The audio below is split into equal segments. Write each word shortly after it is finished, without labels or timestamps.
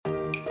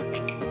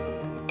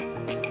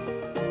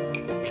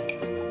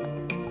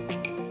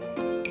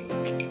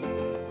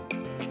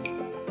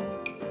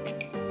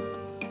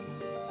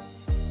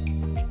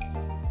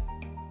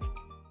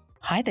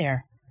Hi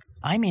there,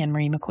 I'm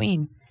Anne-Marie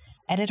McQueen,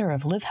 editor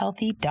of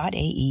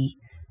Livehealthy.ae,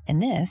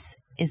 and this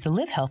is the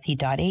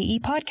Livehealthy.ae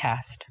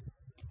Podcast.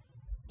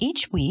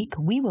 Each week,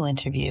 we will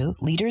interview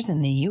leaders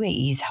in the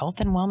UAE's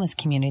health and wellness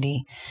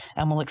community,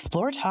 and we'll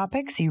explore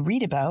topics you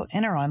read about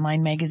in our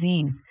online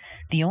magazine,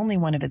 the only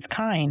one of its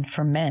kind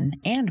for men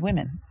and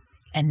women.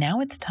 And now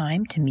it's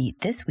time to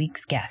meet this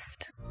week's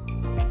guest.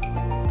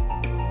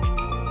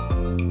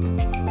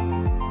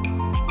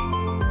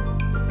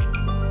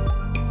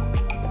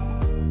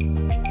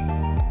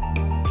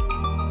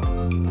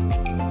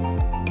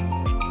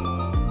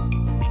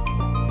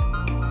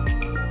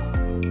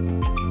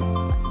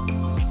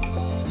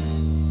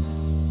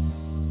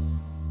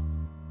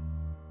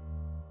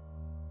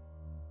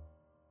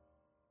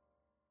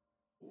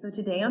 So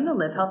today on the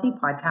Live Healthy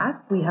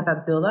podcast, we have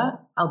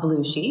Abdullah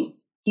Alblooshi.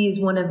 He is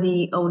one of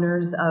the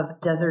owners of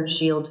Desert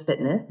Shield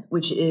Fitness,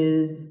 which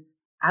is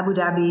Abu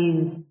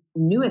Dhabi's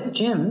newest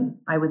gym,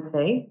 I would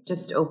say,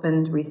 just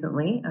opened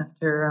recently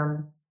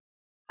after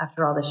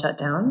all the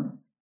shutdowns.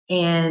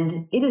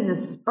 And it is a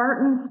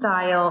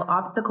Spartan-style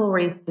obstacle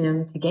race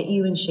gym to get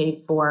you in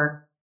shape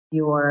for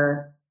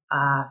your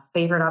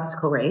favorite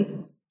obstacle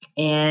race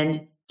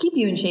and keep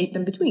you in shape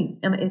in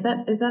between. Is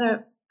that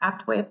an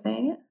apt way of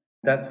saying it?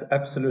 That's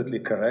absolutely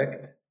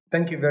correct.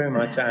 Thank you very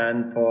much,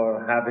 Anne,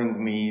 for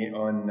having me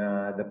on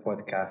the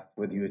podcast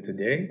with you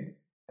today.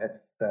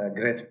 It's a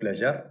great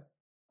pleasure.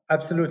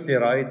 Absolutely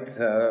right.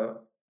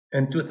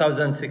 In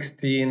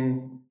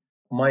 2016,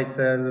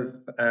 myself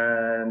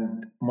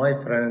and my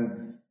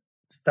friends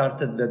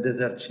started the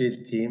Desert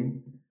Shield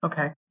team.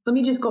 Okay. Let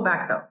me just go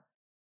back, though.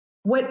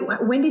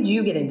 When did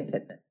you get into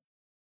fitness?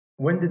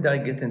 When did I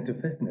get into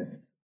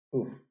fitness?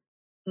 Oof,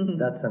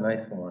 That's a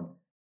nice one.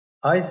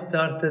 I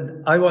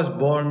was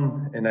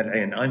born in Al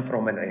Ain. I'm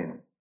from Al Ain.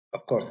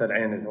 Of course, Al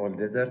Ain is all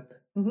desert.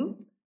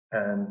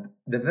 And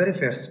the very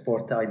first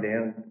sport I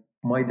learned,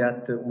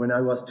 when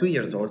I was 2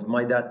 years old,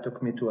 my dad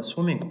took me to a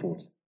swimming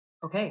pool.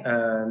 Okay.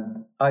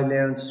 And I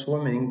learned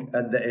swimming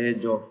at the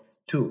age of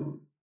 2.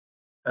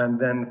 And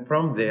then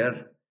from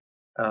there,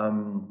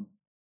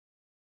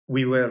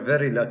 we were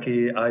very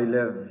lucky. I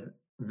live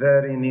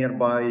very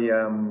nearby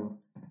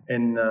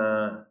in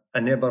a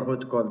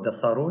neighborhood called the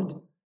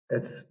Saroud.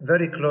 It's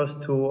very close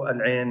to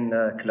Al Ain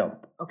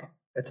Club. Okay.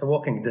 It's a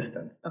walking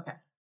distance. Okay.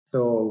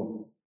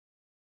 So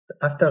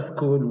after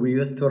school, we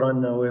used to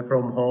run away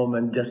from home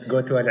and just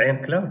go to Al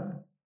Ain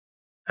Club.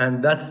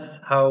 And that's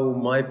how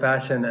my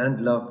passion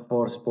and love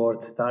for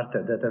sports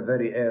started at a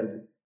very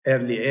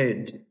early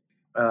age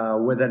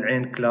with Al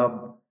Ain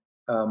Club,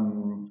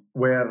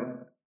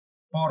 where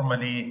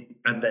formally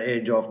at the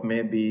age of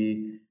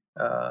maybe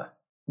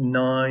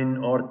 9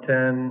 or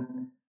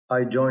 10,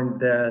 I joined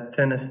the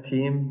tennis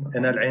team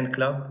in Al Ain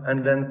Club.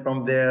 And then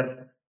from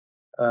there,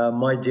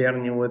 my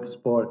journey with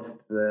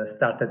sports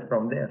started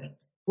from there.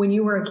 When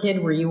you were a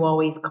kid, were you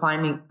always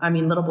climbing? I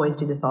mean, little boys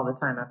do this all the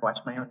time. I've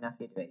watched my own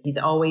nephew do it. He's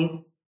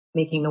always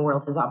making the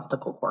world his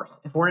obstacle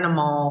course. If we're in a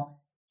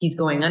mall, he's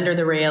going under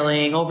the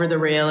railing, over the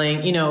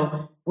railing.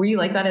 Were you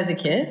like that as a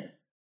kid?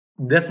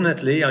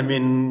 Definitely. I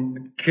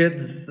mean,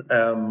 kids,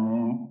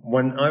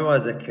 when I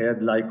was a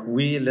kid,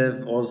 we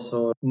live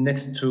also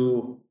next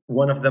to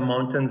one of the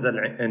mountains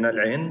in Al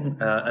Ain,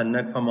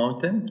 Al-Nagfa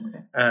mountain. Okay.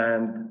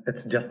 And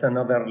it's just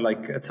another,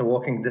 it's a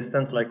walking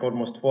distance,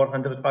 almost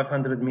 400,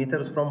 500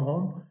 meters from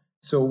home.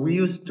 So we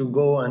used to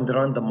go and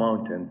run the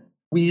mountains.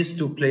 We used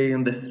to play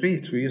in the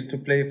streets. We used to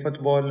play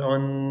football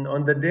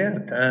on the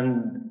dirt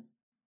and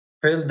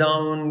fell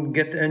down,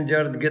 get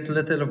injured, get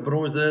little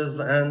bruises.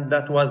 And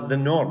that was the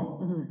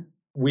norm.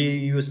 We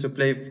used to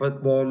play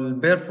football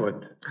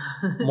barefoot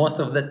most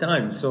of the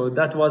time. So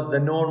that was the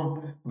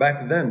norm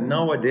back then.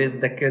 Nowadays,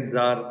 the kids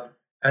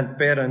and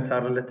parents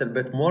are a little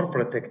bit more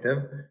protective,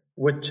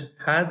 which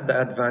has the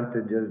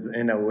advantages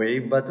in a way,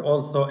 but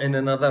also in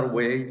another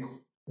way,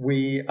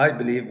 I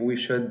believe we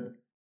should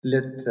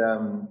let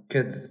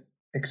kids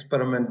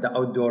experiment the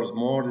outdoors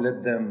more,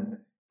 let them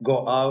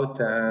go out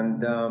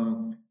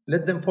and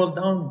let them fall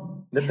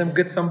down, let them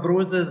get some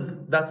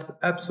bruises. That's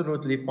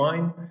absolutely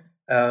fine.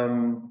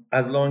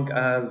 As long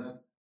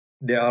as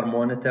they are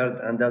monitored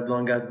and as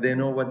long as they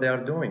know what they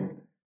are doing.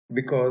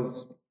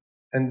 Because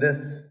in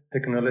this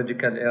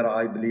technological era,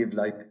 I believe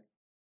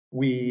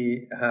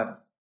we have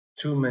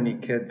too many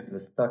kids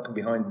stuck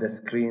behind the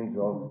screens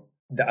of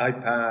the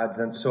iPads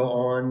and so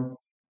on.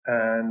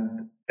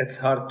 And it's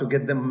hard to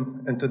get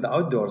them into the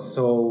outdoors.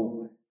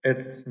 So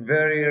it's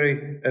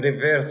very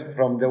reverse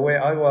from the way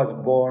I was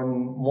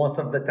born. Most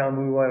of the time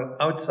we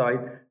were outside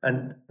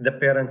and the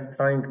parents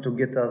trying to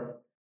get us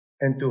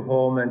into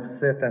home and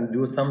sit and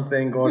do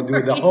something or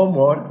do the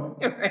homeworks.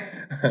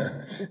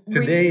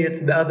 Today,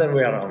 it's the other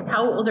way around.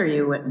 How old are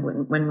you?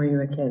 When were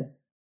you a kid?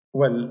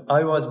 Well,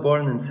 I was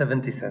born in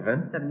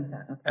 77.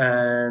 77, okay.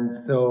 And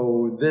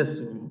so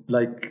this,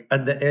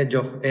 at the age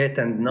of 8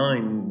 and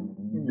 9,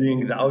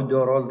 being the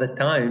outdoor all the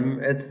time,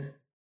 it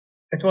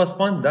was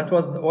fun. That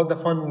was all the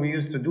fun we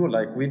used to do.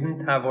 We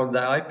didn't have all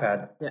the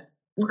iPads. Yeah.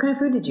 What kind of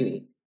food did you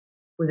eat?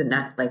 Was it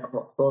not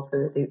whole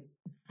food?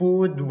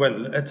 Food,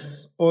 well,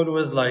 it's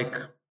always like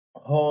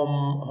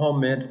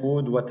homemade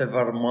food,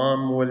 whatever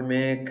mom will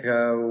make,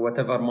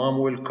 whatever mom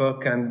will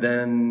cook, and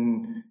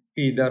then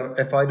either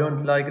if I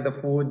don't like the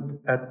food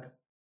at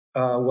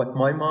what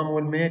my mom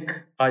will make,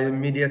 I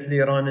immediately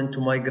run into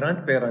my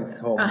grandparents'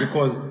 home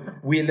because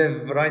we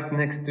live right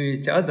next to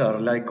each other.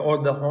 Like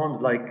all the homes,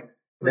 like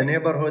the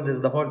neighborhood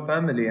is the whole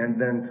family. And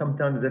then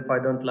sometimes if I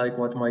don't like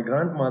what my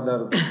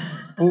grandmother's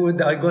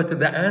food, I go to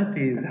the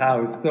auntie's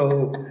house.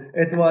 So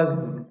it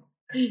was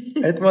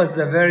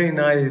a very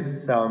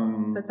nice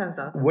That sounds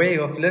awesome. way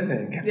of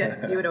living.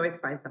 Yeah, you would always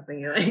find something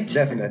you liked.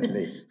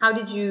 Definitely. How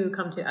did you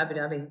come to Abu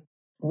Dhabi?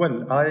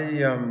 Well,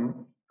 I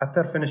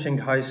after finishing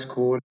high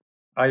school,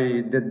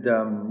 I did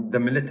the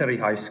military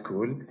high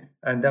school,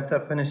 and after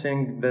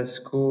finishing the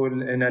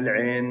school in Al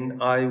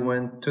Ain, I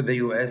went to the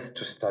US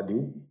to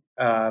study,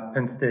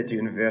 Penn State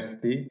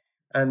University,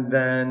 and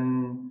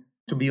then,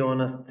 to be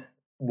honest,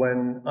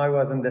 when I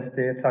was in the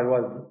States, I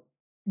was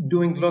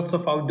doing lots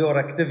of outdoor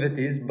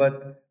activities,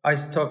 but I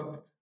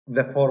stopped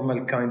the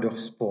formal kind of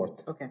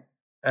sports. Okay.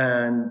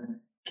 And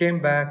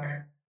came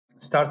back,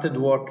 started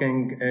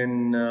working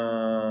in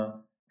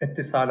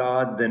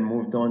Etisalat, then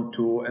moved on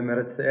to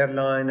Emirates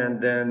Airline,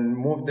 and then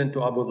moved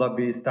into Abu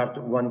Dhabi.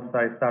 Once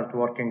I start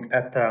working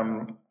at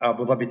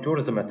Abu Dhabi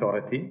Tourism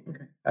Authority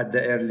at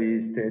the early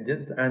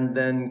stages, and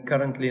then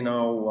currently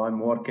now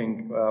I'm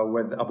working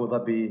with Abu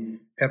Dhabi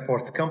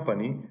Airports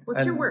Company.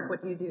 What's your work?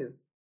 What do you do?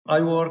 I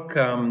work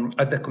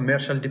at the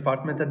commercial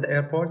department at the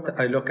airport.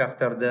 I look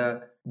after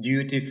the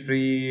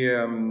duty-free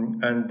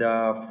and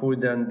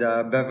food and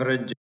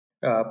beverage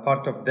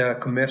part of the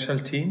commercial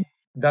team.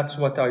 That's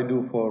what I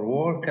do for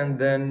work. And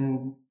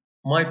then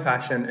my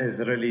passion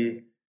is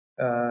really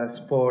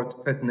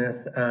sport,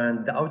 fitness,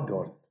 and the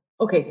outdoors.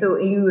 Okay, so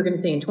you were going to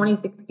say in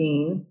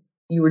 2016,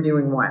 you were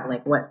doing what?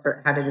 Like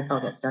how did this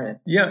all get started?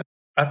 Yeah.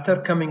 After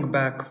coming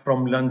back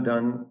from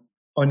London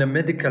on a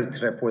medical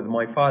trip with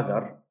my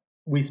father,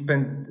 we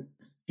spent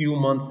few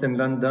months in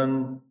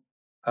London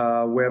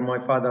where my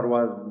father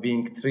was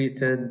being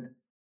treated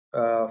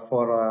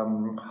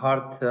for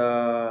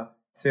heart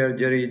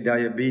surgery,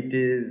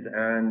 diabetes,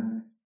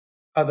 and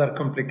other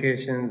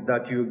complications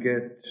that you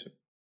get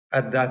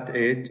at that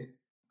age.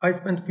 I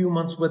spent few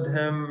months with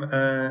him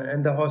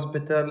in the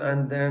hospital,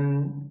 and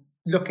then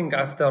looking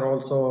after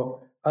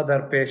also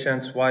other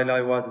patients while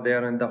I was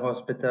there in the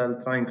hospital,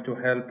 trying to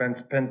help and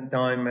spend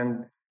time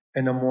and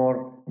in a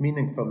more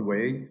meaningful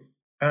way.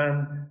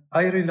 And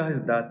I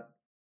realized that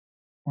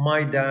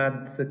my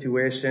dad's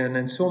situation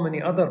and so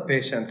many other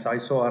patients I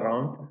saw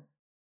around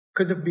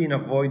could have been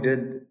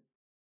avoided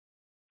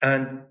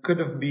and they could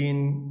have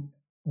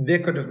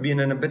been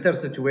in a better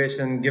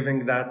situation,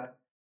 given that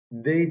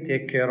they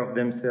take care of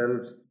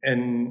themselves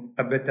in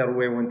a better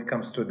way when it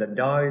comes to the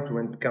diet,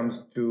 when it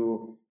comes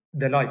to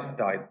the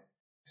lifestyle.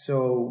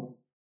 So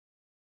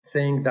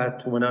saying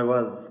that when I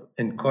was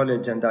in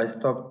college and I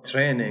stopped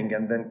training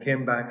and then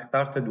came back,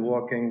 started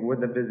working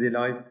with a busy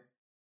life,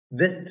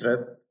 this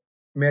trip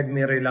made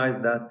me realize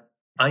that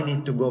I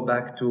need to go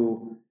back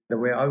to the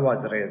way I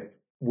was raised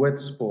with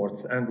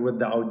sports and with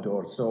the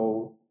outdoors.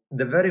 So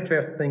the very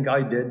first thing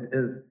I did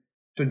is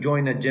to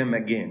join a gym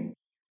again.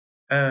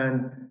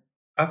 And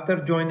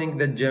after joining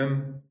the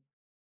gym,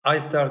 I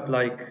start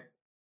like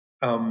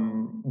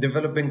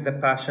developing the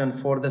passion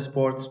for the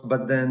sports,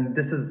 but then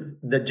this is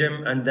the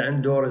gym and the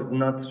indoor is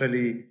not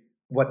really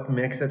what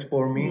makes it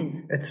for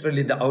me. It's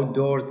really the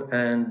outdoors.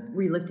 And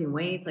were you lifting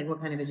weights? Like what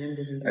kind of a gym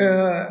did you do?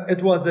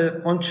 It was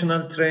a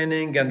functional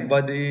training and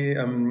body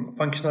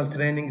functional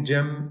training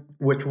gym,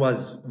 which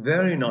was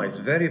very nice,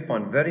 very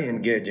fun, very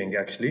engaging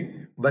actually.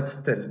 But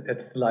still,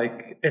 it's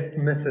like it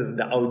misses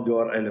the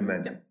outdoor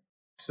element. Yeah.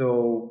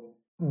 So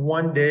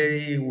one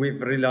day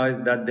we've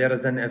realized that there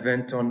is an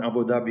event on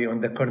Abu Dhabi on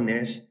the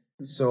Corniche.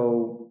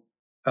 So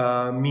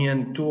me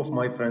and two of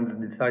my friends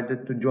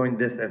decided to join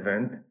this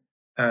event,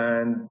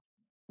 and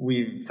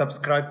we've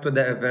subscribed to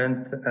the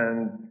event.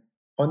 And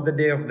on the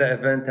day of the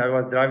event, I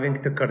was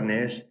driving to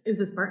Corniche. Is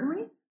it a Spartan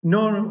race?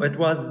 No, it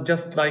was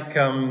just like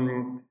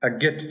a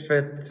Get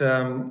Fit,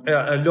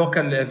 a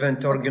local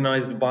event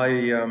organized by,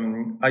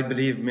 I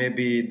believe,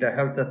 maybe the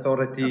Health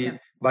Authority,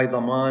 by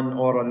Daman,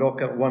 or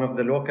one of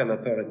the local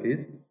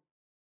authorities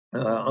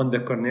on the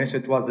Corniche.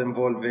 It was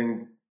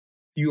involving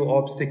few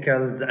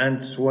obstacles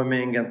and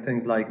swimming and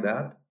things like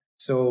that.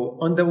 So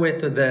on the way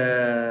to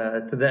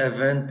the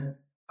event,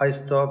 I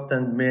stopped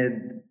and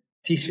made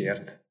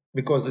T-shirts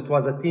because it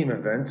was a team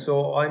event.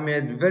 So I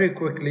made very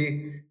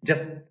quickly,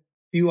 just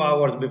few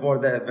hours before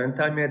the event,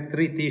 I made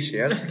 3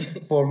 T-shirts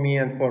for me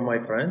and for my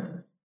friends,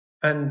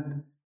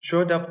 and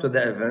showed up to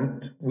the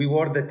event. We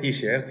wore the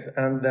T-shirts,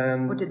 and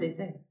then what did they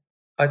say?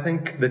 I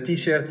think the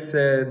T-shirts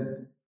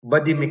said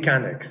body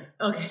mechanics.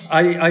 Okay.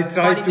 I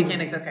tried body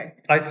mechanics. Okay.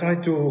 I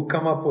tried to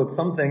come up with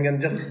something and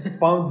just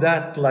found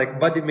that like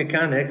body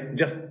mechanics.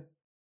 Just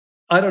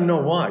I don't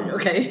know why.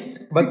 Okay.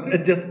 But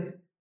it just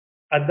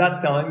at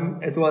that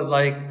time it was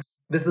like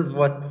this is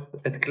what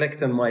it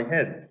clicked in my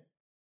head.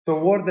 So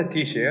wore the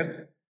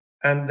T-shirts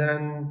and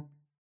then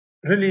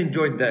really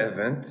enjoyed the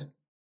event.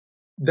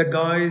 The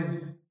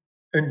guys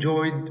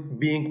enjoyed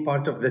being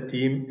part of the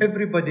team.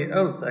 Everybody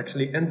else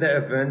actually in the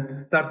event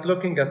start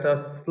looking at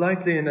us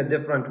slightly in a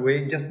different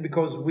way just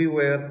because we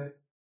were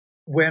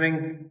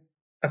wearing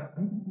a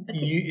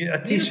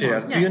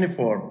t-shirt,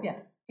 uniform. Yeah.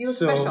 You look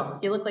special.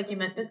 You look like you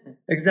meant business.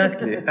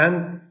 Exactly.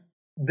 And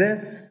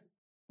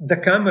the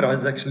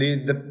cameras,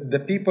 actually, the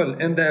people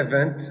in the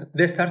event,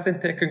 they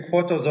started taking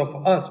photos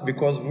of us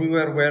because we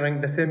were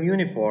wearing the same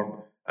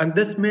uniform. And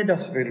this made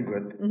us feel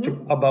good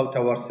about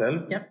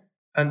ourselves. Yep.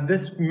 And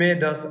this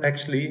made us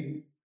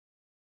actually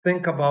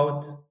think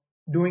about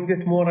doing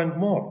it more and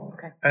more.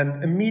 Okay.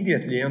 And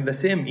immediately on the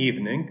same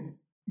evening,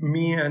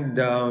 me and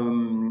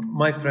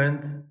my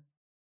friends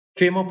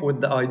came up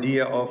with the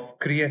idea of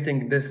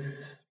creating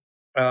this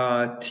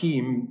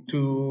team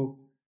to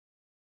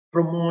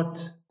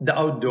promote the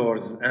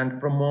outdoors and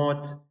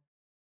promote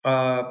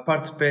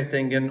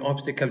participating in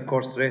obstacle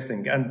course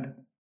racing. And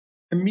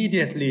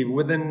immediately,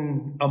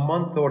 within a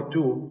month or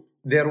two,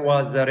 there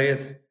was a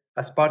race,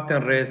 a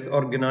Spartan race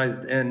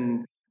organized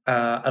in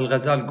Al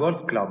Ghazal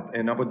Golf Club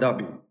in Abu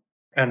Dhabi.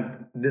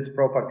 And this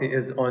property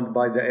is owned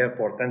by the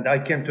airport. And I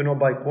came to know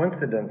by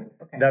coincidence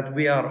that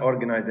we are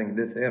organizing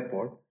this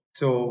airport.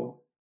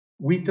 So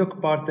we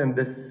took part in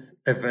this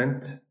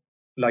event,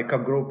 like a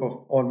group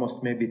of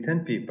almost maybe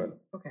 10 people.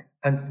 Okay.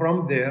 And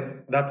from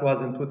there, that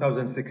was in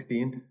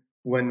 2016,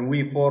 when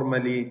we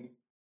formally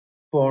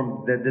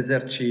formed the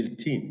Desert Shield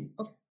team.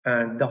 Okay.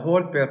 And the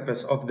whole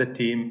purpose of the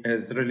team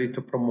is really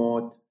to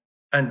promote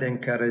and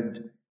encourage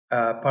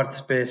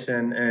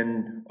participation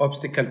in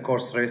obstacle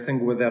course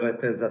racing, whether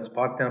it is a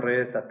Spartan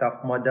race, a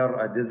Tough Mudder,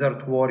 a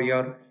Desert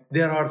Warrior.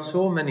 There are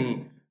so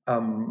many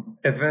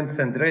events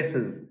and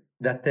races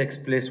that takes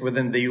place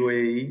within the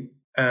UAE.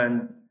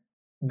 And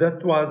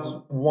that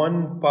was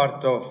one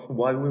part of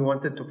why we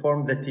wanted to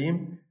form the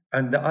team.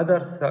 And the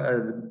other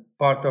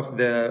part of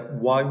the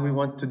why we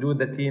want to do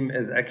the team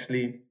is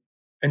actually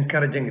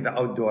encouraging the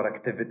outdoor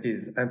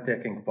activities and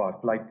taking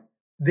part. Like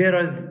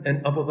there is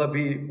in Abu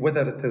Dhabi,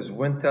 whether it is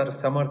winter,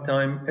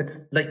 summertime,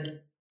 it's like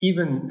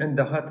even in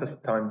the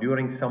hottest time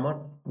during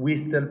summer, we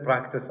still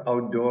practice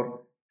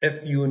outdoor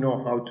if you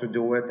know how to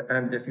do it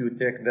and if you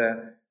take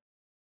the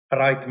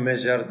right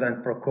measures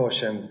and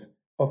precautions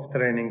of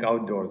training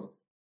outdoors.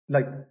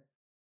 Like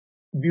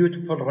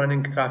beautiful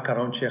running track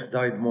around Sheikh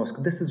Zayed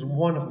Mosque. This is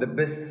one of the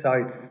best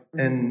sites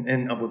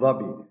in Abu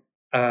Dhabi.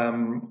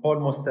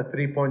 Almost a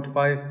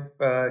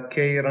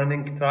 3.5K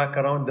running track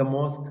around the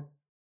mosque.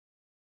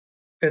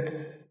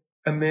 It's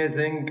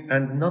amazing,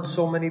 and not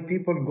so many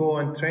people go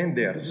and train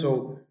there.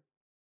 So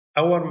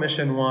our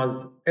mission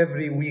was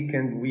every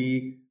weekend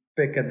we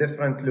pick a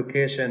different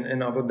location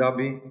in Abu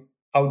Dhabi,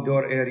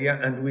 outdoor area,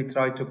 and we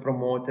try to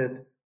promote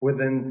it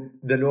within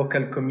the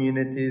local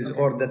communities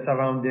or the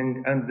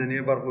surrounding and the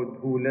neighborhood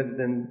who lives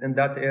in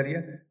that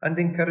area, and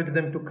encourage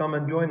them to come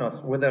and join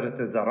us, whether it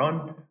is a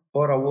run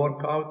or a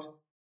workout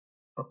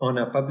on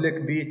a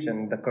public beach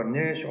in the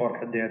Corniche or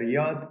the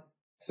Riyadh.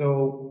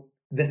 So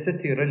the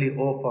city really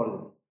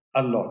offers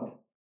a lot.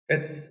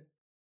 It's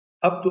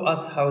up to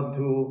us how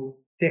to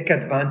take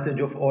advantage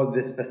of all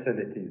these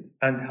facilities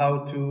and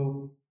how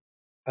to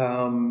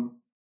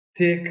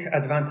take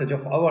advantage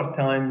of our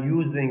time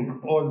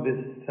using all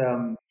this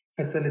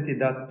facility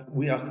that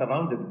we are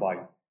surrounded by.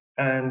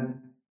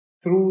 And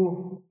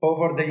through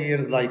over the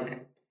years,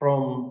 like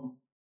from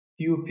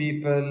few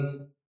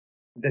people,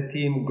 the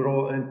team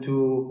grow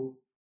into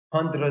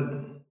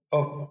hundreds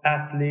of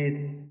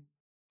athletes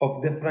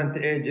of different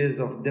ages,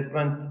 of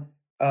different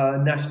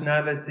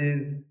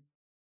nationalities,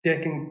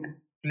 taking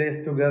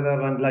place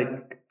together and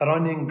like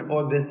running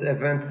all these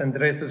events and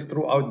races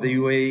throughout the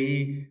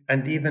UAE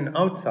and even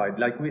outside.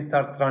 Like we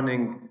start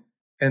running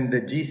in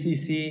the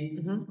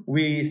GCC,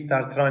 we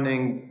start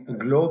running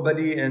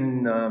globally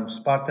in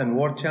Spartan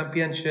World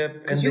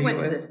Championship. Because you went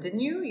to this, didn't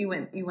you? You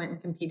went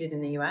and competed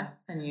in the US,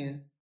 and you.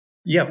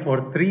 Yeah,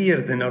 for 3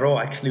 years in a row,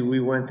 actually,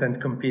 we went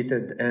and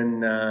competed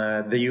in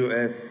the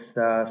US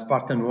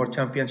Spartan World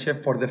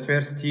Championship. For the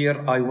first year,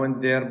 I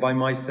went there by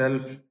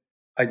myself.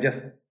 I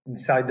just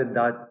decided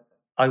that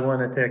I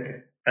want to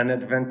take an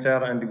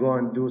adventure and go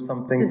and do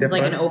something different. This is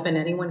like an open,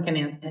 anyone can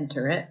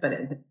enter it, but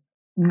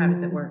how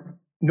does it work?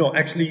 No,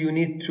 actually, you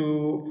need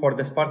to, for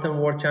the Spartan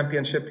World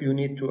Championship, you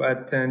need to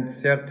attend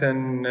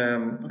certain,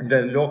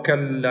 the local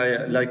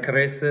like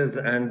races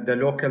and the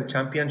local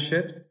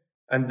championships,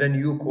 and then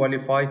you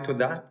qualify to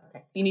that.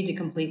 Okay. So you need to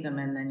complete them,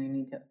 and then you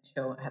need to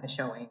have a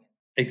showing.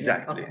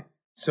 Exactly. Okay.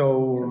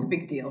 So it's a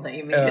big deal that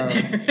you made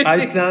it there.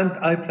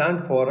 I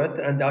planned for it,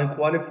 and I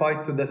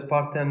qualified to the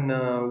Spartan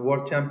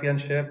World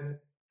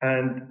Championship,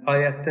 and I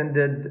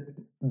attended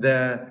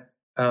the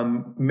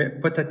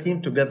put a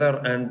team together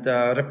and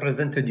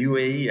represented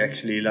UAE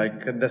actually,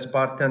 like the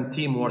Spartan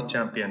Team World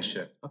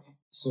Championship. Okay.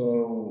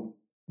 So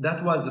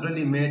that was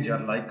really major,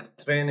 like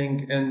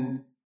training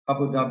in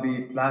Abu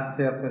Dhabi, flat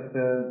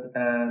surfaces,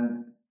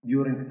 and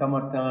during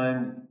summer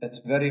times it's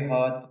very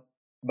hot.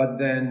 But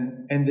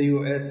then in the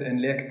US,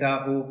 in Lake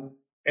Tahoe,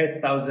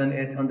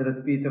 8,800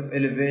 feet of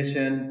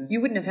elevation.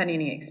 You wouldn't have had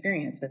any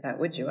experience with that,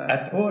 would you?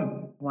 At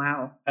all.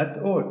 Wow. At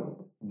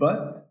all.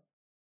 But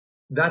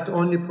that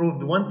only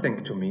proved one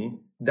thing to me,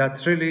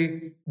 that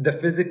really the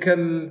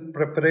physical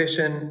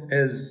preparation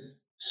is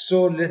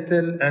so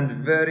little and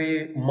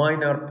very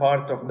minor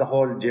part of the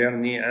whole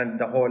journey and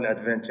the whole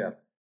adventure.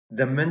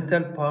 The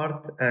mental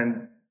part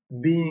and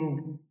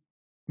being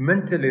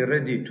mentally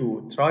ready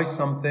to try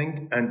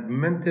something and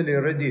mentally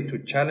ready to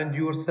challenge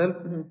yourself,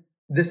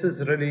 this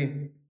is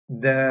really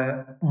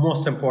the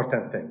most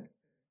important thing.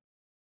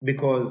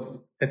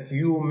 Because if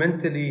you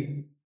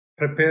mentally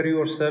prepare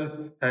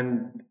yourself,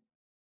 and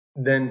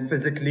then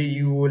physically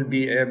you will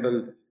be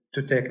able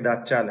to take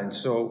that challenge.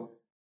 So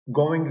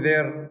going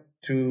there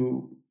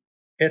to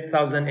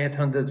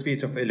 8,800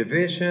 feet of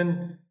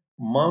elevation,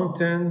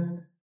 mountains,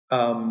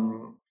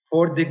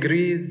 4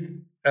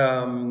 degrees,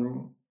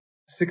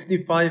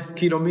 65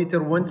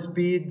 kilometer wind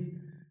speeds,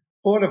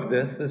 all of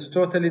this is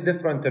totally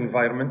different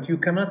environment. You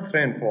cannot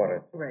train for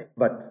it. Right.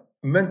 But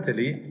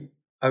mentally,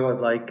 I was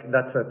like,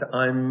 that's it.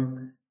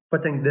 I'm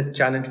putting this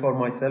challenge for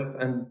myself,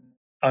 and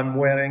I'm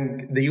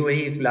wearing the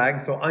UAE flag,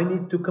 so I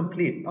need to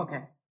complete.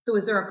 Okay. So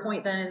is there a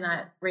point then in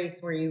that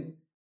race where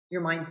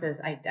your mind says,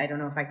 I don't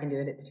know if I can do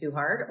it, it's too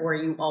hard, or are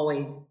you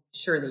always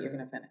sure that you're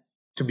going to finish?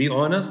 To be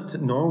honest,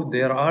 no.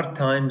 There are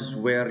times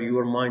where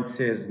your mind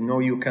says, no,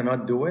 you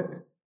cannot do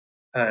it.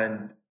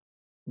 And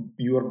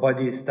your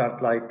body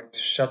start like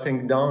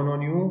shutting down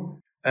on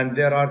you. And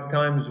there are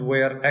times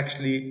where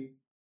actually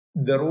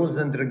the rules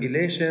and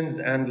regulations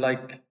and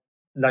like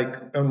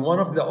on one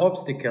of the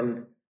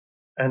obstacles,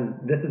 and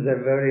this is a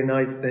very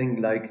nice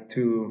thing like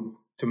to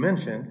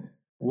mention,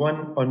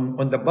 one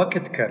on the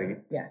bucket carry.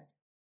 Yeah.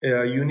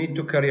 You need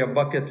to carry a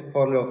bucket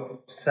full of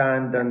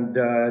sand and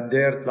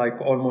dirt, like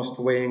almost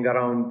weighing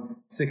around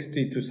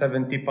 60 to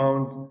 70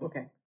 pounds.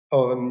 Okay.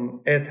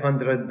 On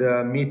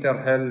 800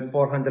 meter hill,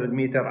 400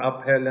 meter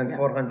uphill, and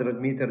 400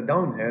 meter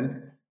downhill.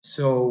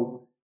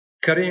 So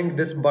carrying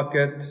this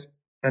bucket,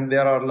 and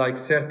there are like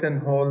certain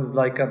holes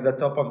like at the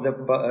top of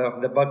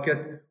the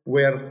bucket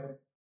where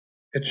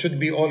it should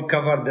be all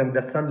covered and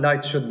the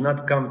sunlight should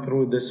not come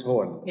through this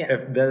hole. Yeah.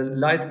 If the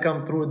light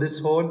come through this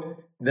hole,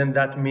 then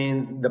that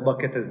means the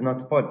bucket is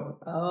not full.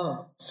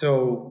 Oh.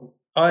 So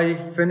I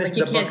finished.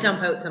 Like you can't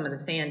dump out some of the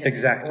sand.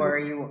 Exactly. Or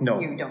you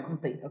don't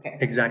complete. Okay.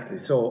 Exactly.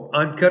 So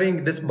I'm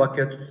carrying this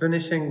bucket,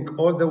 finishing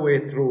all the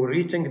way through,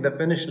 reaching the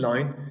finish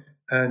line.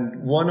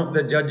 And one of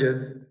the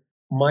judges,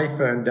 my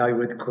friend, I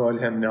would call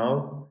him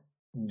now,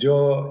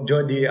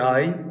 Jody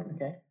I.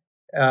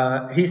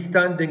 Okay. He's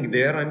standing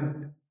there,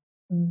 and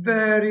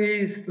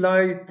very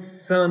slight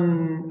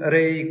sun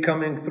ray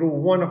coming through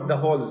one of the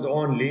holes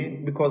only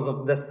because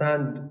of the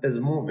sand is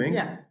moving.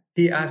 Yeah.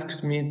 He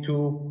asks me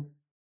to,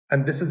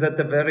 and this is at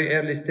the very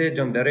early stage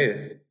on the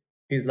race.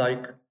 He's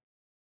like,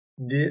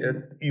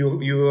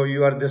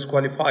 you are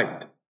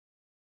disqualified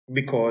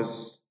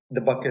because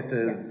the bucket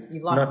is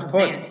You've lost not some full.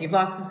 sand. You've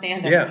lost some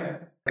sand. Yeah.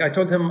 I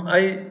told him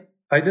I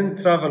didn't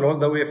travel all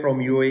the way from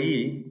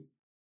UAE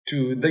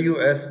to the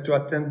US to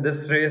attend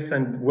this race,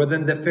 and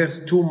within the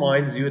first 2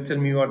 miles you tell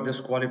me you are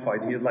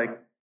disqualified. He's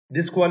like,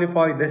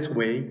 disqualified this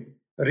way,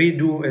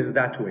 redo is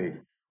that way.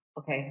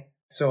 Okay.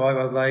 So I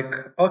was like,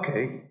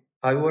 okay,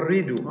 I will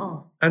redo.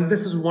 Oh. And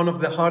this is one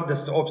of the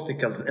hardest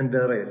obstacles in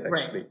the race,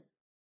 actually. Right.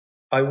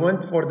 I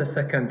went for the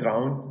second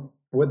round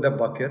with the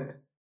bucket,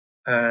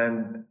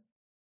 and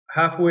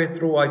halfway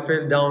through I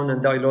fell down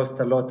and I lost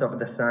a lot of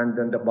the sand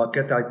in the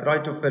bucket. I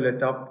tried to fill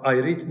it up. I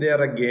reached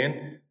there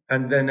again,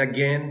 and then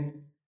again,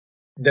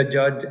 the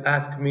judge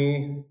asked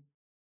me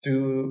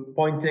to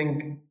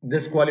pointing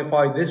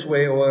disqualify this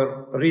way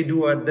or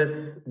redo it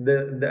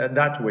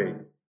that way.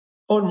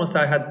 Almost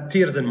I had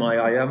tears in my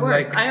eye. Of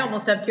course, like, I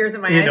almost have tears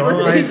in my you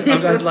eyes. know,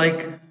 I was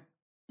like,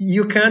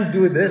 you can't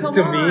do this Come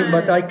to me, on.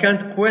 but I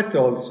can't quit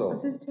also.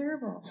 This is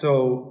terrible.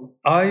 So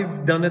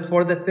I've done it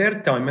for the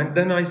third time, and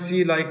then I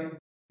see like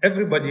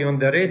everybody on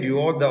the radio,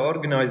 all the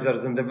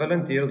organizers and the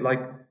volunteers,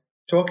 like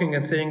talking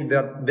and saying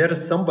that there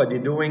is somebody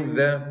doing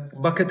the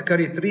bucket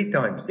carry 3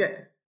 times. Yeah.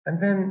 And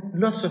then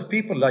lots of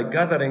people like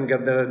gathering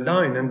at the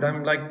line, and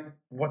I'm like,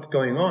 what's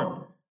going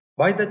on?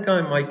 By the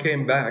time I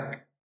came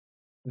back,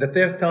 the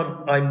third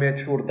time I made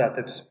sure that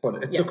it's full.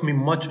 It took me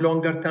much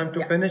longer time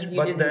to finish,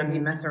 but then you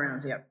mess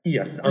around. Yeah.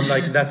 Yes, I'm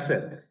like, that's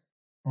it.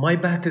 My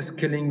back is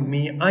killing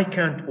me. I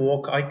can't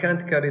walk. I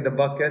can't carry the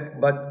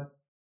bucket, but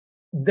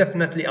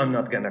definitely I'm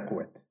not gonna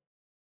quit.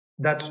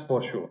 That's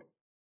for sure.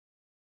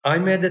 I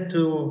made it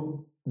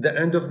to the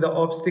end of the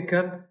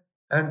obstacle,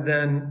 and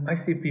then I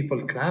see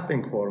people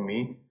clapping for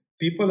me.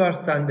 People are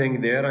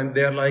standing there and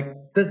they're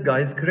like, this guy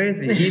is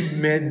crazy.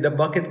 He made the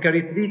bucket carry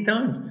 3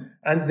 times.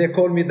 And they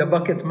call me the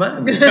bucket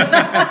man.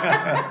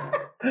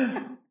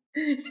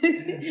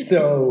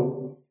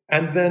 So,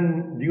 and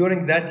then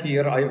during that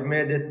year, I've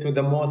made it to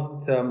the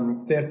most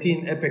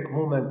 13 epic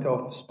moment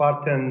of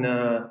Spartan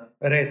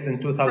race in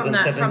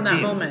 2017. From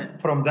that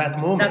moment. From that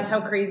moment. That's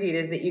how crazy it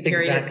is that you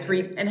carried it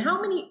 3. And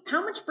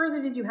how much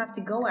further did you have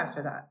to go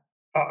after that?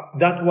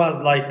 That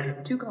was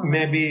like 2 kilometers.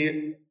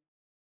 maybe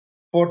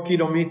 4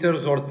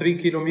 kilometers or 3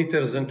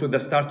 kilometers into the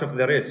start of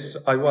the race.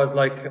 I was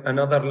like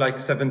another like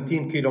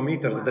 17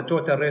 kilometers. Wow. The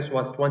total race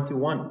was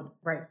 21.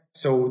 Right.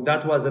 So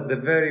that was at the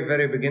very,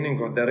 very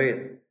beginning of the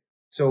race.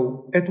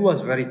 So it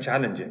was very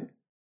challenging.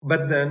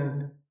 But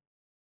then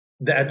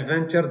the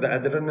adventure, the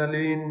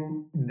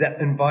adrenaline, the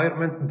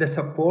environment, the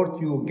support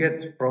you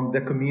get from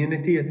the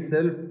community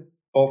itself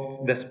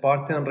of the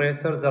Spartan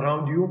racers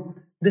around you,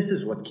 this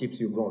is what keeps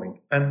you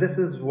going. And this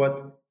is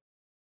what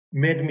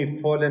made me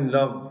fall in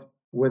love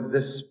with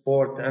this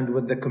sport and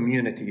with the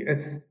community.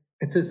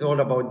 It is all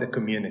about the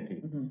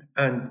community. Mm-hmm.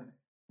 And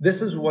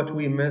this is what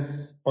we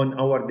miss on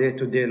our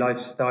day-to-day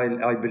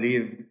lifestyle, I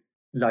believe,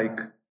 like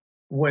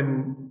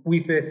when we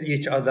face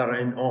each other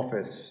in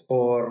office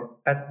or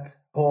at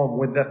home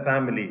with the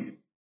family,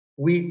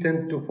 we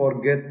tend to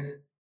forget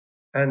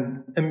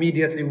and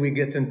immediately we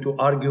get into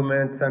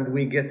arguments and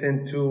we get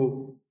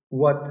into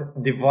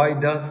what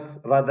divide us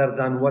rather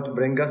than what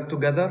bring us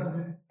together.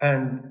 Mm-hmm.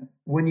 And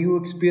when you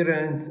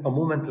experience a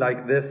moment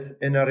like this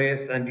in a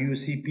race and you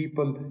see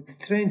people,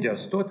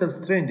 strangers, total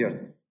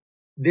strangers,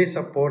 they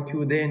support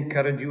you, they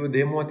encourage you,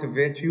 they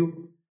motivate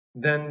you,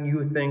 then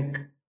you think,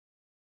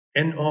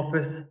 in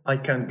office, I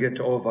can get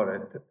over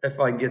it. If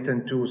I get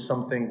into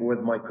something with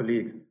my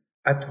colleagues,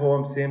 at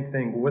home, same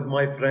thing, with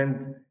my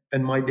friends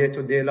and my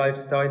day-to-day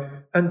lifestyle.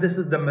 And this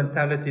is the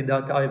mentality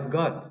that I've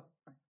got.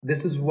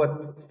 This is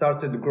what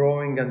started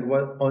growing and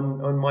what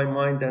on my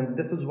mind. And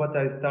this is what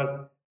I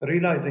start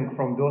realizing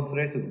from those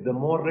races. The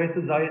more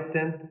races I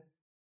attend,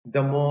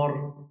 the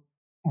more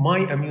my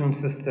immune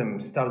system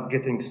start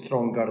getting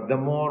stronger, the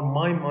more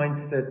my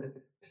mindset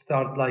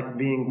start like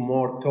being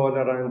more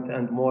tolerant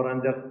and more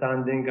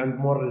understanding and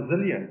more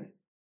resilient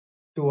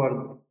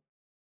toward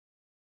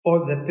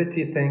all the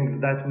petty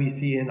things that we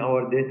see in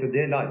our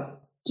day-to-day life.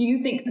 Do you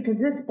think, because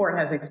this sport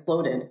has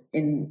exploded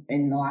in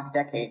the last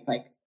decade,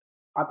 like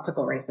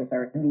obstacle races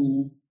are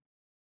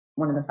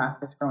one of the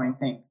fastest growing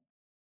things.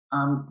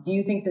 Do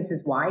you think this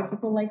is why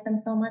people like them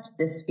so much?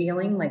 This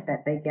feeling like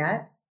that they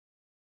get?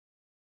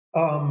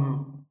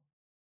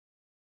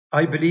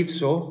 I believe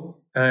so.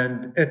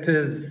 And it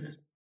is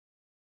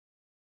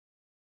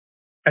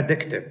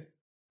addictive.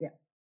 Yeah.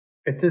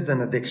 It is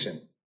an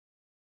addiction.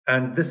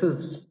 And this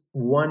is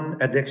one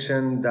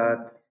addiction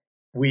that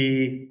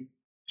we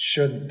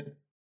should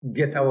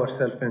get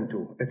ourselves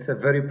into. It's a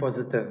very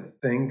positive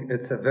thing.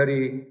 It's a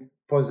very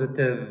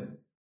positive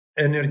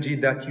energy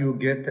that you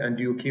get and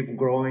you keep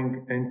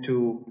growing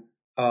into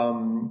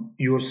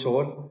your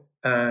soul.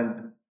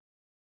 And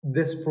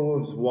this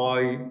proves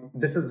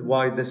this is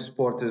why this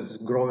sport is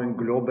growing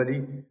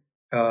globally.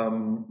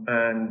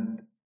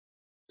 And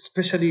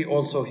especially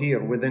also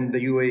here within the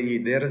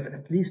UAE, there is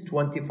at least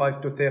 25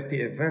 to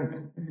 30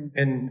 events mm-hmm.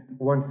 in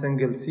one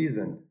single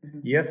season. Mm-hmm.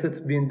 Yes, it's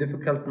been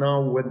difficult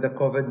now with the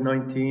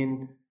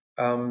COVID-19,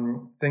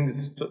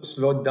 things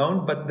slowed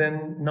down, but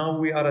then now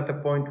we are at a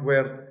point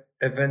where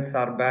events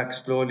are back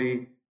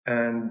slowly,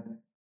 and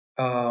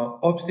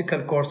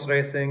obstacle course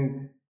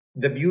racing,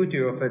 the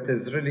beauty of it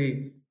is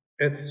really,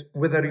 it's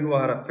whether you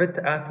are a fit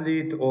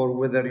athlete or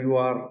whether you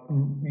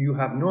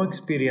have no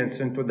experience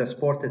into the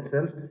sport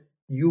itself,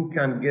 you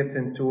can get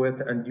into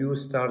it and you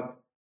start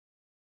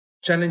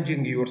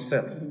challenging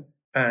yourself. Mm-hmm.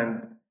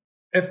 And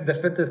if the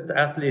fittest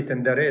athlete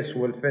in the race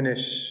will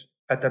finish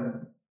at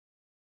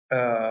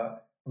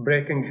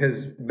breaking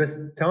his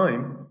best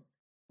time,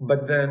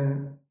 but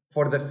then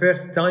for the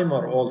first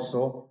timer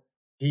also,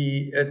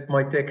 it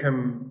might take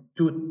him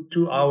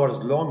two hours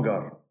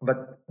longer.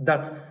 But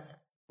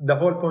that's the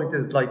whole point,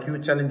 is like you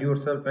challenge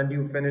yourself and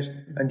you finish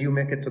and you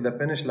make it to the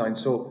finish line.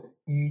 So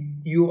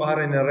you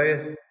are in a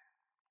race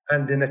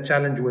and in a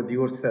challenge with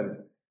yourself.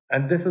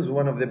 And this is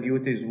one of the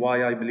beauties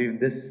why I believe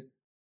this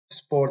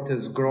sport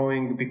is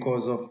growing,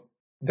 because of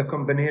the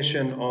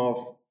combination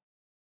of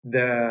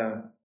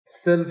the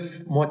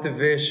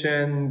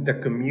self-motivation, the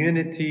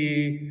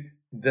community,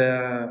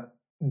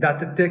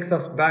 that it takes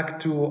us back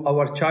to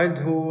our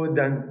childhood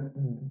and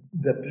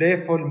the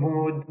playful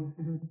mood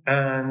mm-hmm.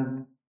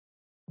 and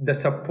the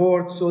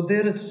support. So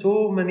there is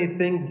so many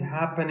things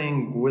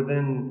happening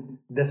within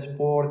the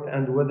sport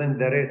and within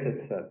the race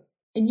itself.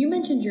 And you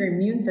mentioned your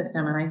immune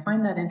system, and I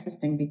find that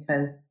interesting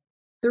because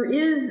there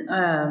is,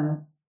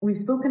 we've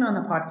spoken on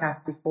the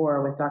podcast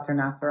before with Dr.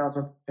 Nasser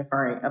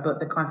Al-Jafari about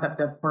the concept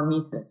of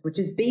hormesis, which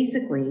is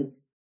basically,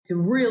 to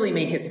really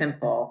make it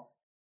simple,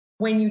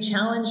 when you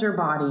challenge your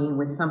body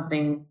with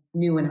something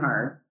new and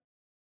hard,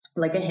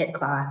 like a HIIT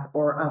class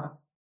or a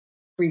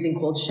freezing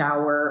cold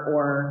shower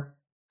or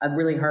a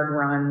really hard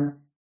run,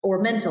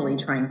 or mentally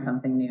trying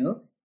something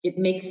new, it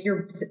makes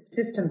your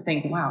system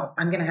think, wow,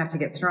 I'm going to have to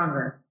get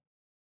stronger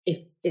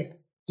if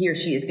he or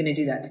she is going to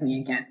do that to me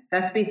again.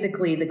 That's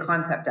basically the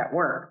concept at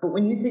work. But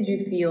when you said you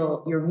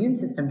feel your immune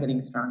system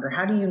getting stronger,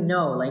 how do you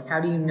know? Like, how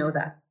do you know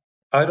that?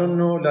 I don't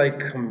know,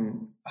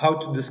 how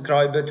to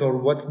describe it or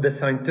what's the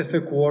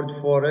scientific word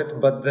for it,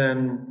 but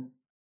then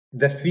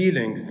the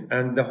feelings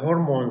and the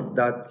hormones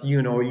that,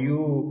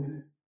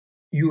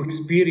 you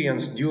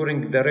experience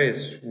during the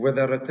race,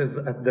 whether it is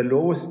at the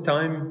lowest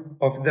time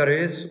of the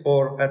race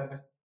or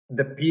at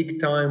the peak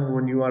time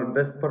when you are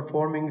best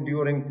performing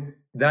during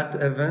that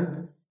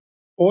event.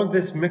 All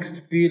this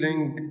mixed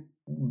feeling,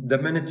 the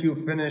minute you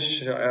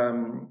finish,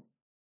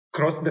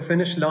 cross the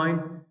finish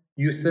line,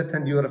 you sit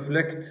and you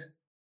reflect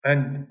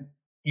and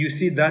you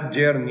see that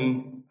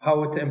journey,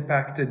 how it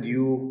impacted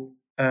you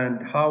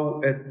and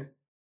how it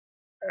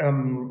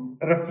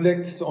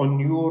reflects on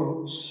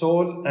your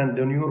soul and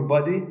on your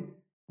body.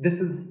 This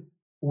is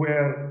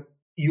where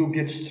you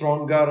get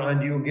stronger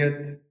and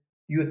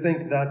you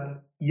think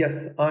that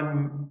yes,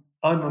 I'm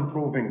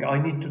improving.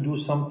 I need to do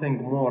something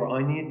more.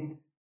 I need,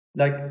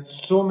 like,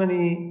 so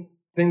many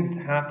things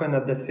happen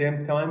at the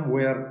same time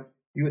where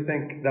you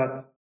think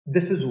that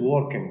this is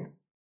working.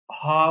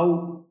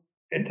 How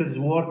it is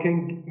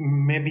working,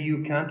 maybe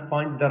you can't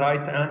find the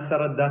right answer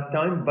at that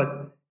time,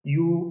 but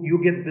you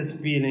get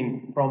this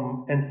feeling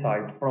from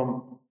inside,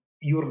 from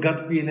your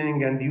gut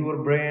feeling, and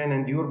your brain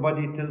and your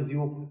body tells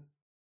you,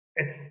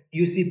 it's,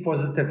 you see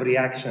positive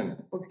reaction.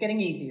 Well, it's getting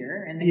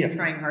easier, and then Yes.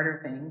 you're trying harder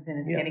things, and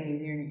it's Yeah. getting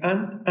easier.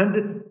 And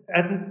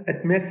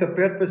it makes a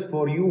purpose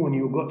for you when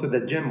you go to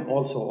the gym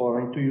also, or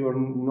into your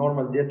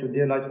normal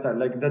day-to-day lifestyle.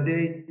 Like the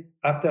day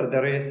after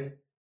the race,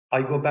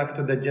 I go back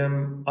to the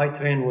gym, I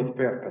train with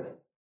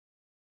purpose.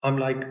 I'm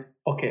like,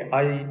 okay,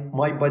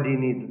 my body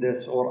needs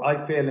this, or I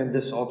fail in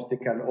this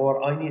obstacle,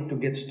 or I need to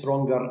get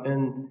stronger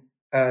in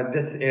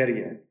this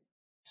area.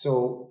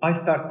 So I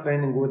start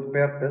training with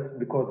purpose,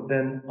 because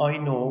then I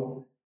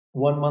know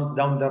 1 month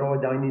down the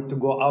road I need to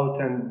go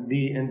out and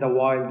be in the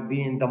wild,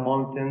 be in the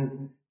mountains,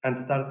 and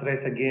start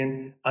race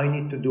again. I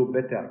need to do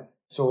better.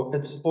 So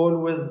it's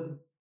always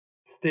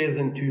stays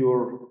into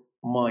your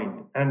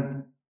mind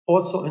and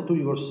also into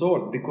your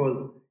soul,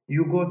 because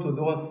you go to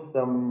those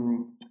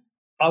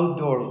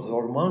outdoors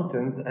or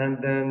mountains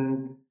and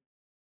then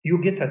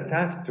you get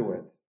attached to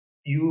it.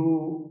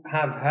 You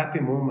have happy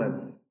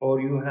moments,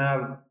 or you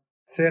have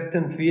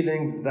certain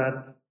feelings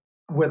that,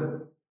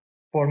 with,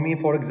 for me,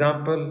 for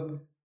example,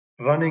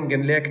 running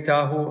in Lake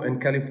Tahoe in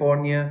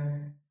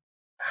California,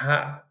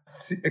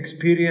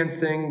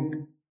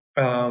 experiencing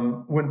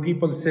when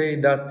people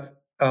say that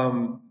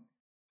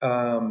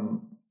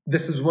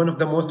this is one of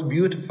the most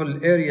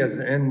beautiful areas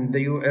in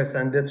the US,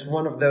 and it's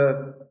one of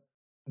the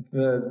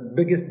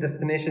biggest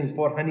destinations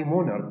for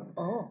honeymooners.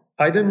 Oh.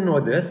 I didn't know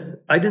this.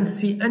 I didn't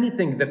see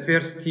anything the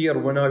first year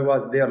when I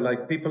was there.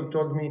 Like, people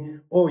told me,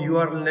 oh, you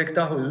are in Lake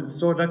Tahoe,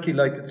 so lucky,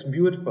 like, it's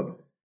beautiful.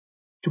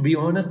 To be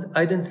honest,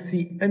 I didn't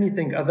see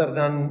anything other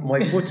than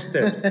my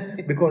footsteps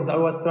because I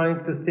was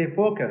trying to stay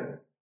focused.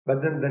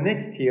 But then the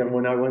next year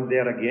when I went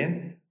there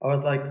again, I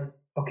was like,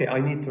 okay, I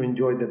need to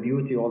enjoy the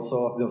beauty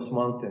also of those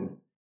mountains.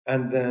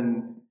 And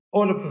then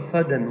all of a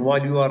sudden,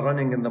 while you are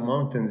running in the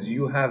mountains,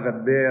 you have a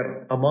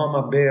bear, a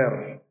mama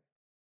bear,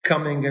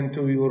 coming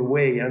into your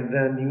way, and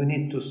then you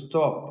need to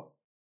stop.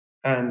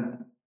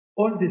 And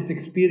all these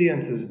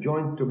experiences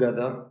joined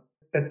together,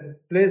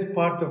 it plays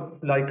part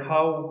of, like,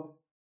 how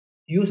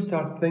you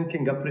start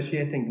thinking,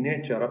 appreciating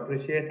nature,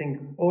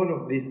 appreciating all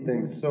of these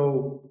things.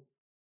 So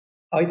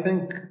I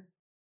think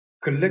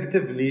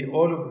collectively,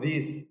 all of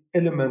these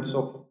elements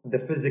of the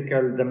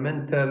physical, the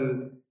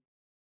mental,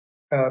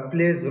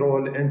 plays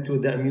role into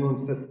the immune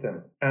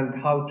system, and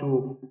how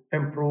to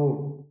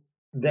improve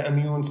the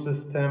immune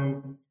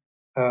system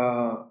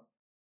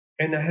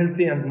in a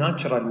healthy and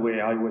natural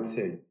way, I would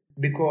say.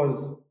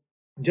 Because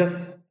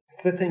just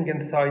sitting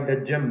inside the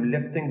gym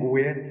lifting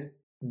weight,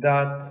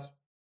 that,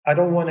 I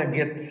don't want to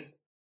get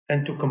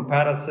into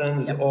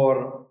comparisons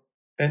or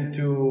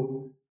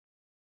into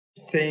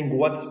saying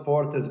what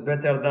sport is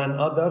better than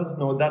others.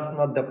 No, that's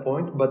not the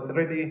point. But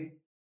really,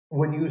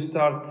 when you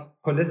start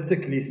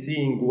holistically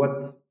seeing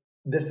what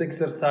this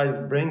exercise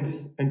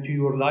brings into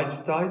your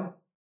lifestyle,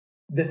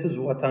 this is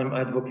what I'm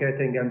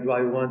advocating and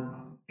I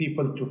want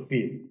people to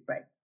feel.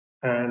 Right.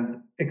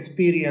 And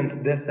experience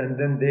this, and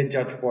then they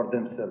judge for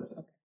themselves.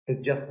 Okay. It's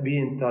just be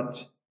in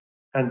touch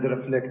and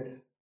reflect,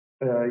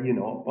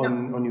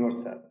 on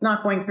yourself.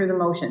 Not going through the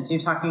motions. You're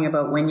talking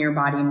about when your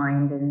body,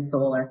 mind, and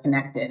soul are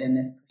connected in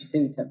this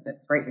pursuit of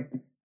this race.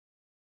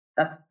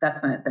 That's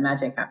when the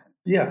magic happens.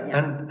 Yeah.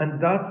 And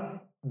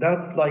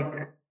that's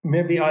like,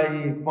 maybe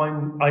I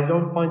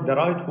don't find the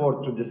right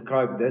word to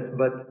describe this,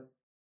 but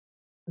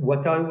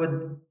what I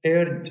would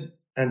urge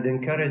and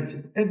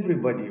encourage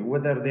everybody,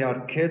 whether they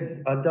are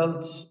kids,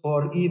 adults,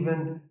 or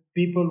even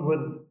people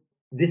with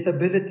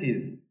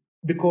disabilities,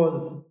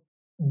 because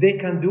they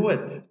can do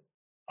it.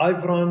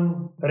 I've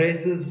run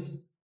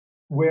races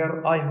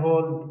where I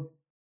hold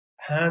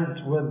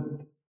hands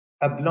with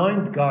a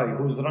blind guy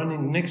who's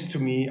running next to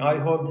me. I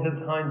hold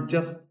his hand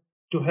just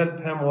to help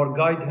him or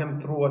guide him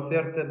through a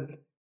certain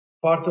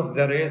part of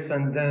the race,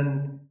 and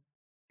then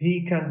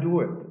he can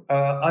do it.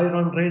 I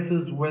run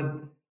races with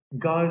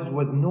guys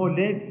with no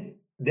legs.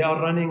 They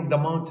are running the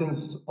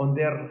mountains on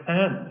their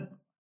hands.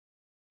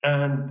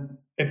 And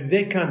if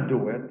they can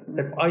do it,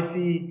 if I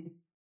see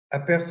a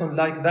person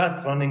like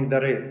that running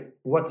the race,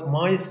 what's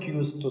my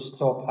excuse to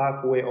stop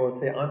halfway or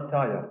say, I'm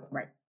tired?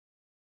 Right.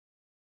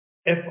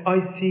 If I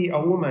see a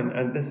woman,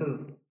 and this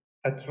is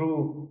a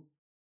true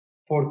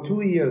for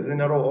 2 years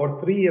in a row or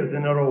 3 years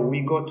in a row,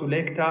 we go to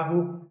Lake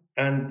Tahoe,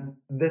 and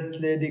this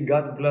lady,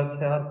 God bless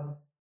her,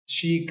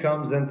 she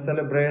comes and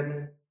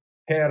celebrates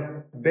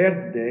her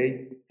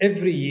birthday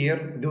every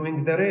year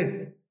doing the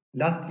race.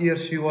 Last year,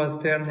 she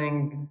was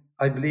turning,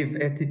 I believe,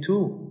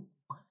 82.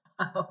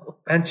 Wow.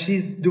 And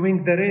she's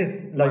doing the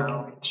race. Like,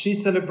 Wow. she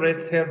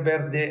celebrates her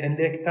birthday in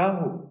Lake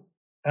Tahoe.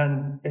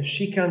 And if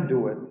she can't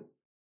do it,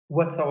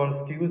 what's our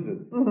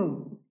excuses?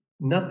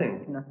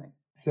 Nothing. Nothing.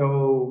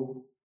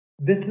 So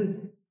this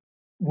is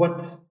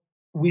what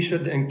we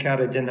should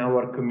encourage in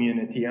our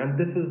community. And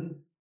this is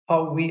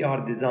how we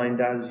are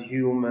designed as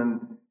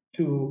human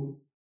to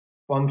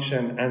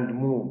function and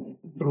move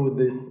through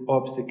these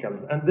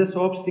obstacles. And these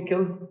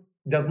obstacles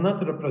does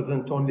not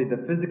represent only the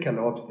physical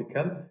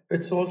obstacle,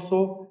 it's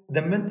also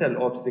the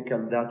mental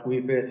obstacle that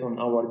we face on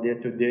our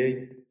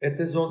day-to-day. It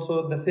is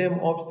also the same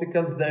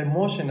obstacles, the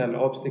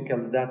emotional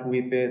obstacles that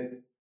we face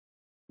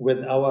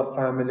with our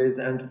families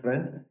and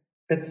friends.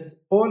 It's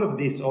all of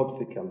these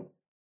obstacles.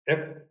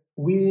 If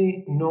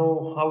we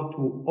know how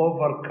to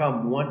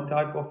overcome one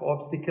type of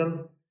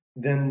obstacles,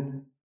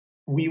 then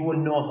we will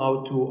know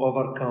how to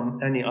overcome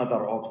any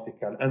other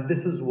obstacle. And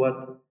this is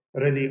what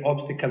really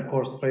obstacle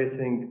course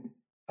racing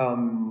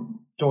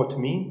taught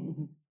me.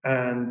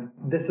 And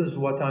this is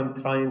what I'm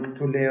trying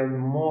to learn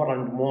more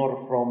and more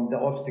from the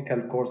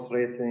obstacle course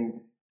racing,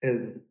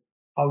 is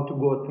how to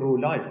go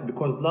through life,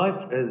 because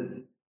life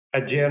is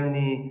a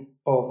journey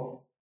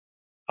of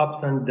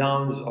ups and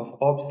downs, of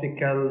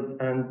obstacles,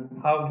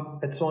 and how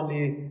it's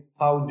only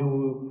how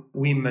do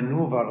we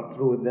maneuver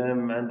through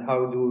them and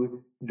how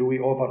do we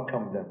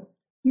overcome them.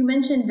 You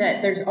mentioned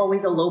that there's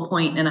always a low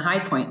point and a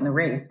high point in the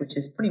race, which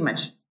is pretty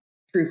much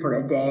true for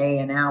a day,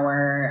 an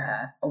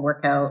hour, a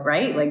workout,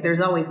 right? Like there's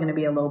always going to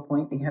be a low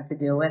point you have to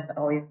deal with,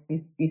 always,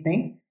 you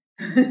think?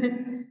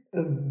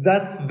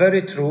 That's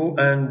very true.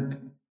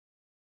 And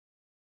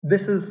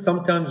this is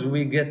sometimes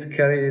we get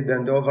carried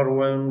and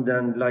overwhelmed,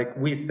 and like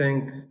we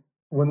think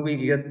when we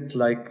get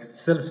like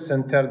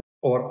self-centered,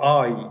 or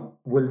I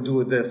will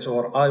do this,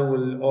 or I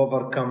will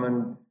overcome,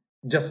 and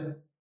just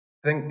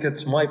think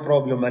it's my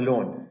problem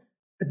alone.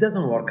 It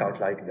doesn't work out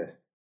like this.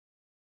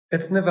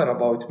 It's never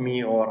about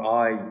me or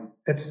I.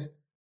 It's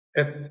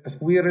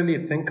if we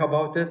really think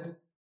about it,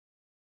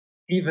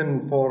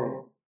 even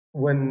for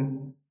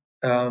when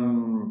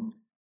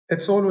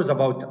it's always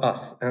about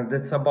us, and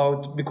it's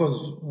about,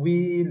 because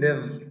we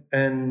live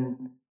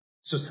in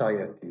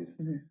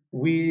societies,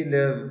 we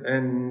live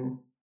in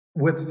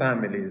with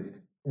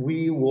families,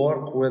 we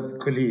work with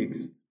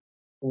colleagues,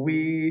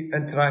 we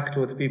interact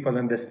with people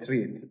in the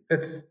street.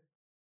 It's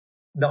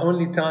the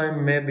only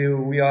time maybe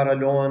we are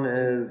alone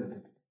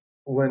is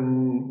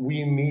when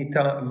we meet.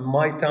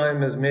 My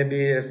time is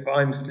maybe if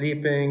I'm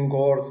sleeping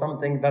or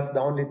something. That's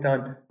the only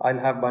time I'll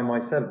have by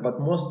myself. But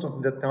most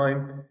of the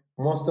time,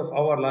 most of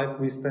our life,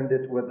 we spend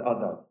it with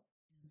others.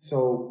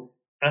 So,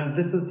 and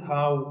this is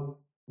how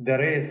the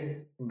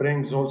race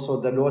brings also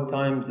the low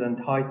times and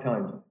high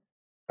times.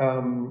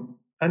 An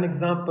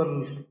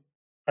example,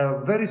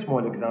 a very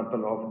small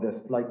example of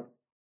this, like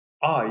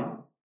I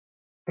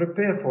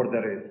prepare for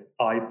the race,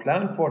 I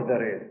plan for the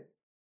race,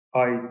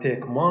 I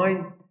take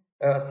my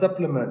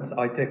supplements,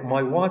 I take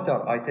my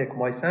water, I take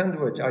my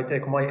sandwich, I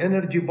take my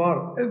energy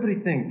bar,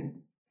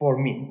 everything for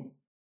me.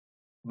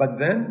 But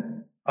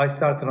then I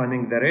start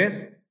running the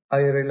race. I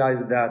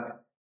realize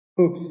that,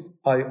 oops,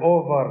 I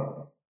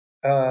over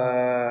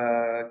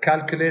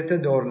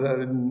calculated, or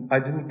I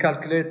didn't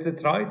calculate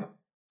it right.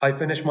 I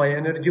finish my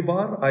energy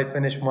bar, I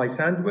finish my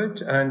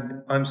sandwich,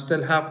 and I'm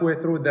still halfway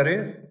through the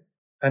race.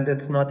 And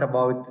it's not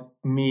about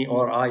me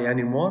or I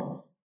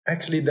anymore.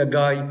 Actually, the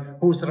guy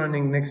who's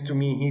running next to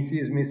me, he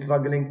sees me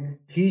struggling,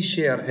 he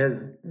share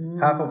his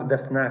half of the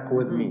snack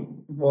with me,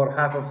 or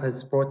half of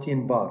his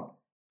protein bar.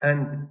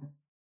 And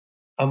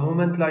a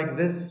moment like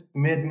this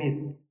made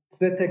me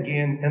sit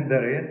again in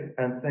the race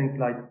and think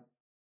like,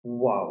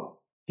 wow,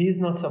 he's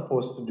not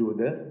supposed to do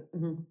this,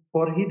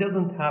 or he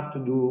doesn't have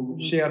to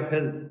share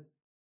his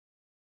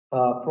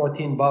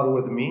protein bar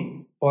with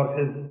me or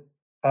his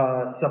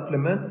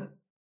supplements,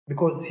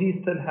 because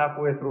he's still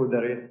halfway through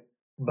the race.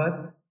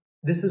 But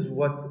this is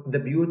what the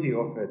beauty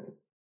of it.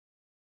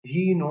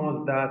 He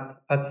knows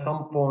that at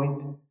some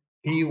point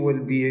he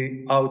will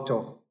be out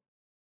of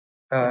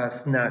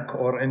snack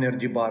or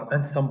energy bar,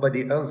 and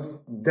somebody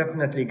else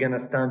definitely gonna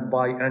stand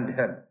by and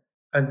help.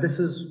 And this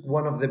is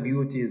one of the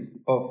beauties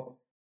of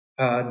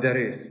the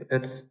race.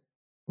 It's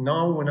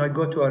now when I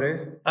go to a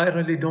race, I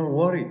really don't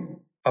worry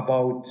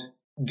about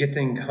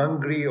getting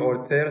hungry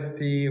or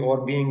thirsty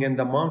or being in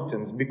the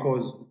mountains,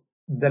 because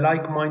the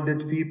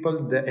like-minded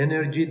people, the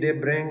energy they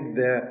bring,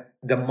 the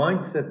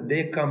mindset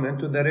they come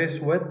into the race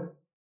with,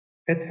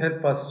 it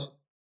helps us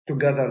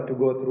together to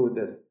go through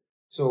this.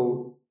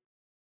 So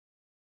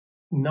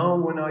now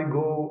when I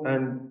go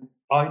and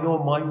I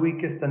know my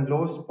weakest and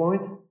lowest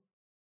points,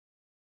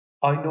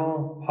 I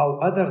know how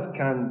others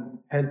can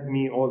help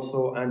me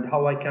also, and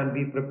how I can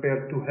be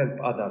prepared to help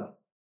others.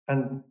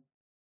 And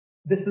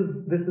this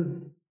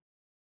is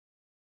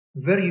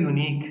very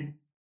unique,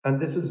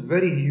 and this is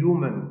very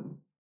human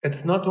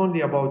it's not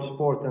only about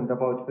sport and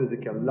about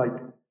physical. Like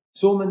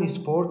so many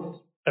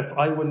sports, if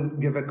I will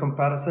give a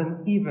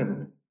comparison,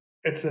 even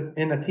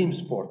in a team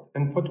sport,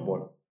 in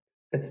football,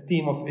 it's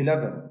team of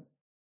 11,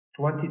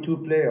 22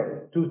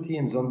 players, two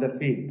teams on the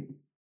field,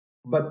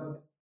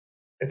 but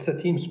it's a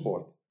team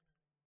sport.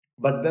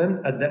 But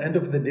then at the end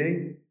of the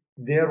day,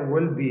 there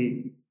will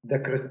be the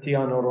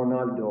Cristiano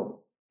Ronaldo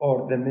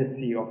or the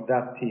Messi of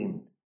that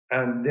team.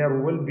 And there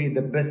will be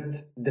the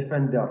best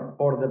defender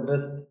or the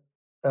best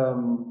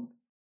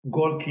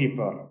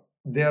goalkeeper.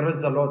 There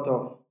is a lot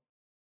of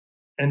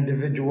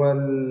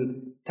individual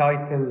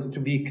titles to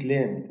be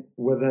claimed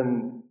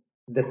within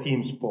the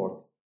team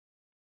sport.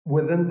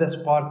 Within the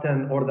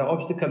Spartan or the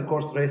obstacle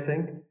course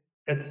racing,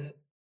 it's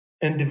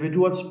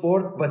individual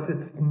sport, but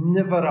it's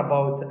never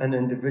about an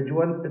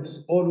individual.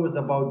 It's always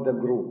about the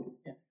group.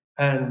 Yeah.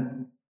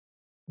 And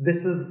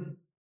this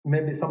is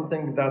maybe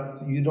something that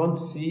you don't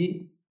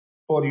see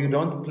or you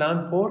don't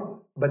plan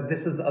for, but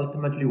this is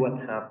ultimately what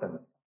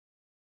happens.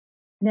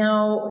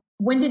 Now,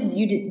 when did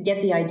you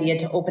get the idea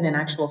to open an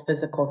actual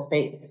physical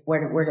space?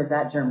 Where did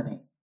that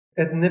germinate?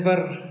 It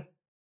never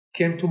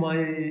came to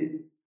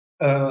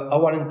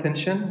our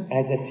intention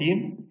as a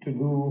team to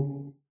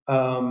do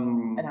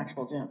An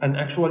actual gym. An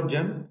actual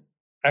gym.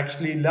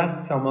 Actually,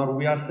 last summer,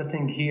 we are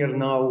sitting here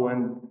now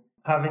and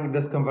having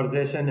this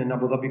conversation in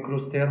Abu Dhabi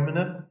Cruise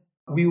Terminal.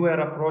 We were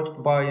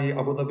approached by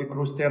Abu Dhabi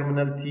Cruise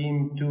Terminal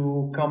team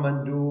to come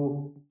and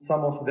do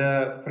some of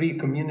the free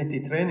community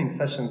training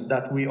sessions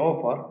that we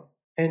offer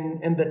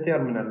in the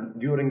terminal.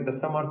 During the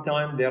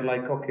summertime, they're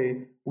like,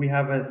 okay, we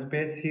have a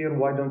space here.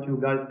 Why don't you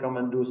guys come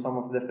and do some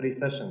of the free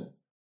sessions?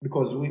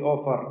 Because we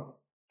offer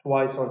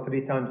twice or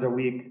three times a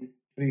week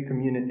free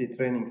community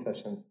training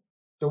sessions.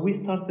 So we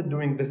started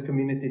doing these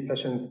community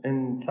sessions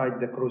inside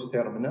the cruise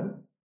terminal.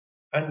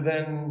 And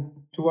then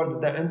towards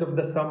the end of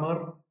the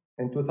summer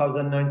in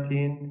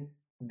 2019,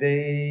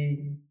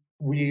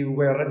 we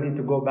were ready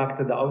to go back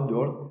to the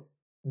outdoors.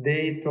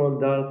 They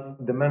told us,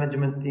 the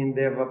management team,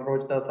 they've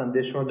approached us and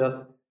they showed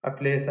us a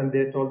place and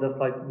they told us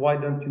like, why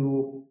don't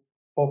you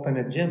open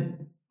a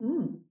gym?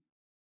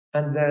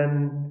 And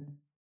then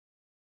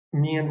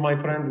me and my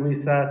friend, we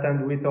sat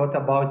and we thought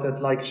about it,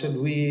 like, should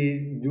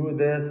we do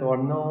this or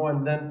no?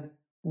 And then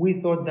we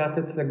thought that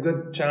it's a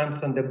good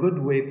chance and a good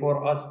way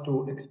for us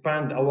to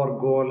expand our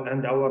goal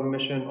and our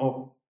mission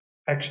of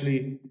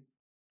actually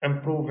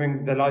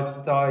improving the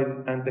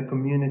lifestyle and the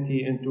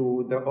community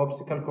into the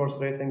obstacle course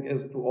racing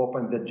is to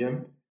open the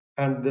gym.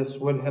 And this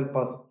will help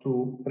us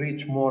to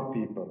reach more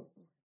people.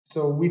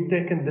 So we've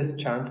taken this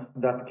chance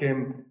that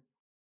came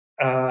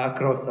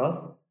across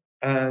us,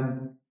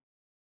 and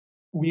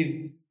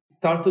we've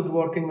started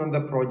working on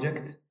the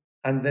project,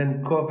 and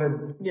then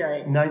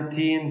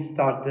COVID-19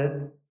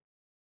 started,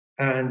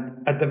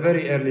 and at the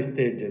very early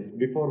stages,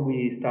 before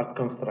we start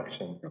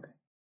construction. Okay.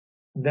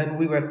 Then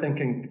we were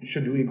thinking,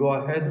 should we go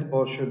ahead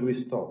or should we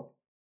stop?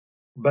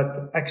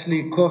 But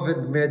actually,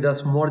 COVID made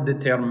us more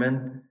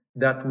determined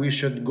that we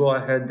should go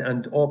ahead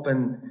and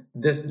open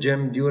this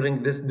gym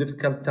during this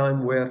difficult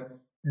time where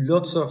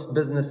lots of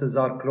businesses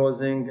are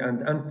closing,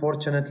 and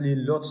unfortunately,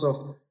 lots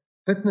of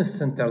fitness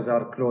centers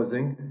are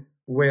closing,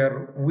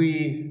 where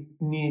we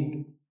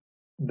need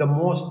the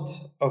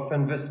most of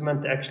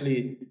investment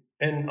actually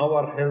in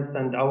our health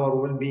and our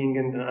well-being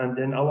and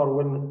in our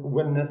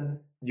wellness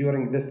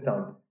during this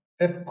time.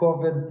 If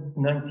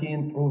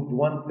COVID-19 proved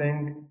one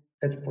thing,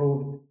 it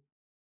proved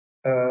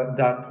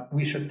that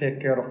we should take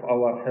care of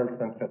our health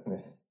and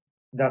fitness.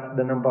 That's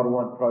the number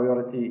one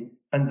priority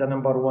and the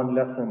number one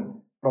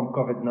lesson from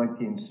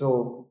COVID-19.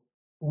 So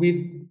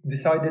we've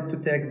decided to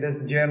take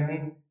this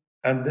journey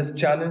and this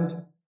challenge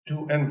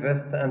to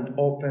invest and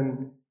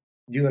open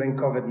during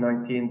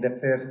COVID-19 the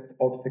first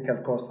obstacle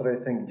course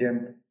racing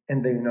gym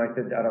in the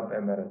United Arab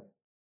Emirates.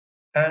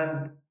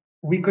 And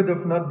we could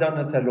have not done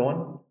it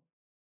alone.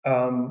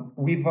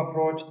 We've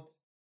approached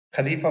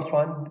Khalifa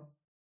Fund,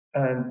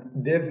 and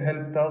they've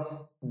helped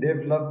us. They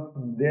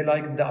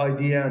liked the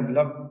idea and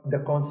loved the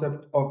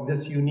concept of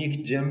this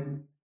unique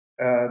gym,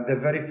 the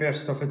very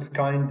first of its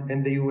kind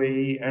in the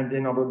UAE and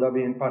in Abu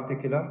Dhabi in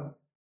particular.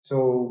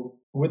 So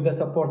with the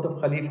support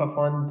of Khalifa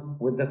Fund,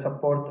 with the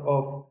support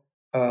of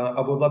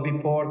Abu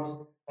Dhabi Ports,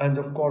 and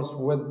of course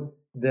with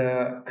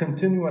the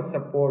continuous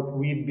support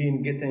we've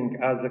been getting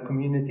as a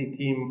community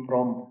team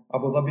from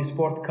Abu Dhabi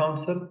Sport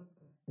Council,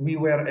 we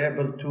were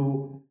able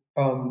to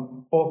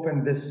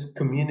open this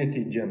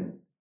community gym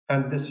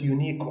and this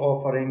unique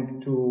offering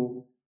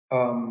to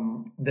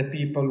the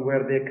people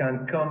where they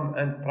can come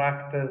and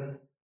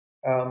practice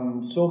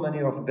so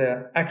many of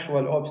the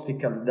actual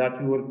obstacles that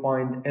you will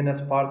find in a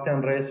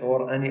Spartan race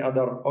or any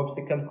other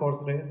obstacle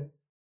course race.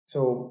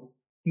 So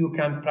you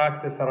can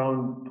practice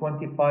around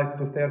 25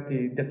 to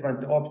 30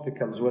 different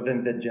obstacles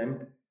within the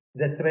gym.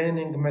 The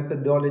training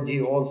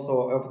methodology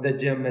also of the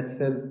gym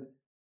itself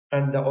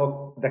and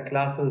the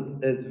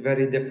classes is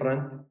very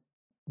different.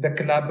 The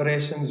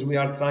collaborations we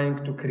are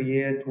trying to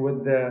create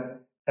with the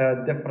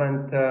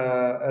different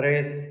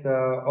race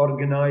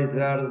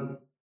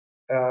organizers,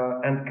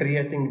 and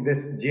creating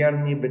this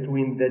journey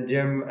between the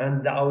gym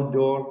and the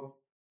outdoor,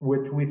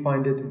 which we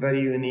find it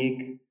very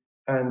unique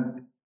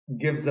and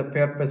gives a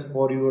purpose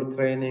for your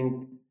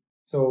training.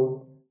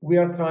 So we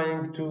are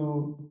trying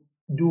to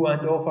do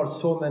and offer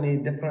so many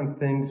different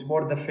things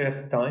for the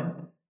first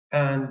time,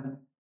 and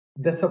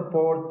the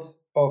support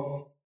of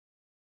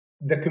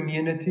the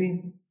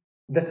community,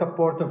 the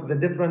support of the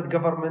different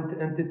government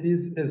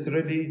entities is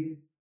really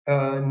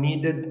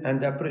needed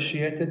and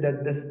appreciated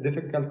at this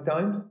difficult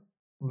times.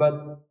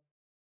 But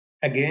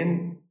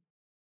again,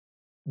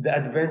 the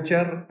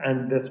adventure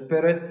and the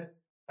spirit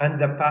and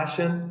the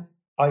passion,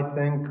 I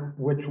think,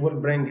 which will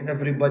bring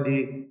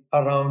everybody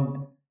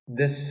around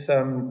this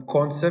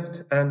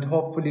concept, and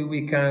hopefully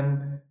we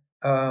can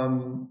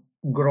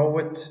grow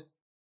it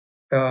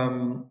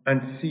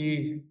and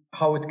see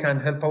how it can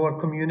help our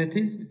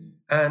communities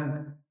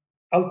and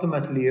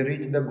ultimately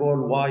reach the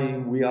goal why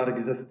we are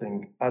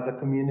existing as a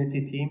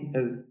community team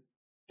is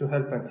to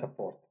help and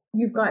support.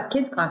 You've got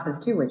kids classes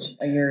too, which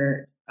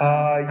are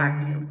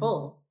packed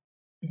full.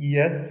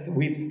 Yes,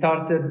 we've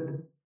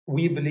started.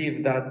 We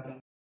believe that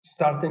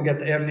starting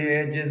at early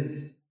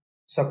ages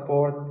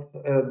support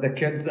the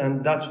kids,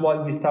 and that's why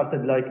we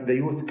started like the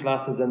youth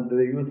classes and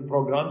the youth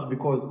programs,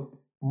 because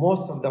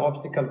most of the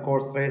obstacle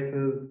course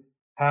races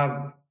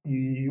have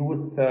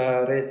youth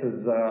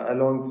races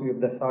along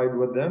the side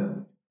with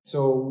them.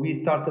 So we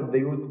started the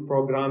youth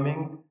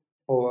programming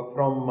for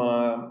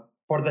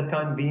the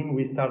time being.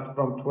 We start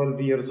from 12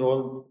 years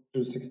old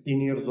to 16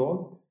 years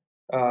old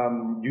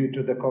due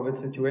to the COVID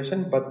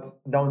situation. But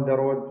down the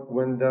road,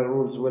 when the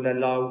rules will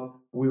allow,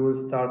 we will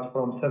start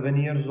from 7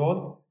 years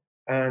old.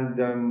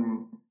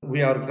 And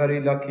we are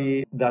very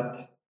lucky that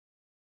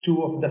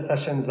 2 of the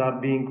sessions are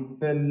being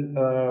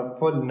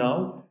full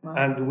now. Wow.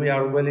 And we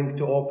are willing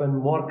to open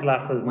more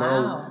classes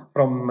now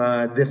from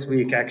this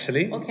week,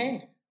 actually.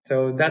 Okay.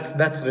 So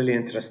that's really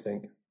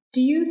interesting.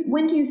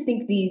 When do you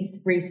think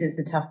these races,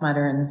 the Tough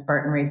Mudder and the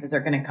Spartan races, are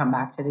going to come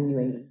back to the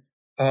UAE?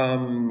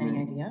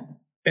 Any idea?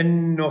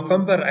 In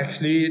November,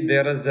 actually,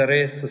 there is a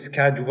race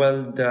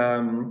scheduled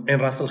in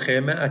Ras Al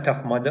Khaimah, a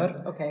Tough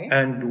Mudder. Okay.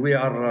 And we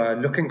are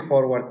looking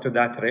forward to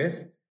that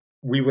race.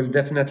 We will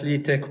definitely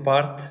take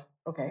part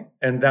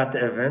in that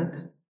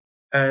event.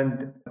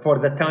 And for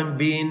the time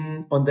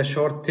being, on the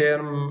short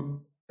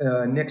term,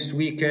 next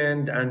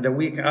weekend and the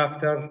week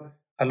after,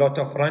 a lot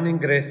of running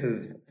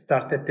races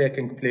started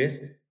taking place,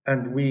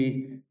 and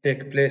we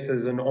take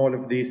places in all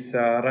of these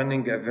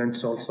running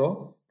events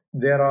also.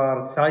 There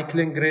are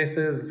cycling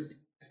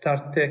races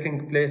start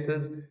taking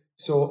places.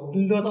 So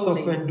lots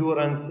of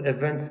endurance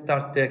events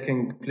start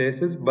taking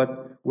places.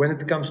 But when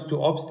it comes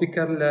to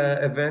obstacle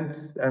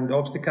events and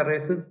obstacle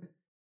races,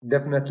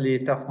 definitely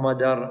Tough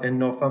Mudder in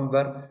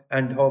November,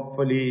 and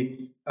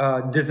hopefully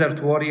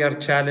Desert Warrior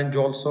Challenge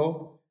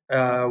also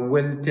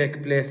will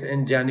take place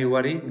in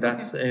January.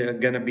 That's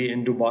going to be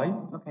in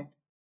Dubai. Okay.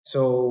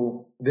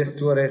 So these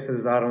 2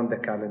 races are on the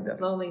calendar.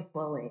 Slowly,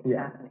 it's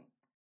happening.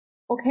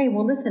 Okay,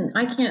 well, listen,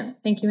 I can't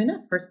thank you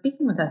enough for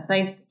speaking with us.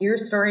 Your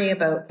story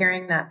about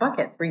carrying that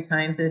bucket 3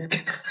 times is...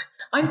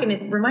 I'm going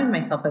to remind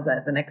myself of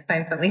that the next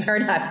time something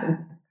hard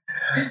happens.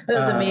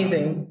 That's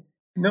amazing.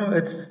 No,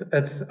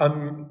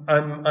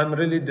 I'm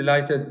really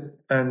delighted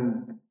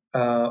and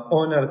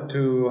honored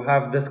to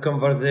have this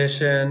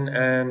conversation.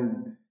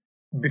 And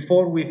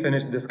before we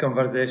finish this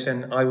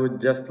conversation, I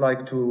would just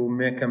like to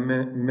make a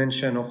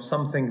mention of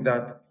something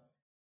that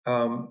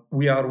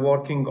we are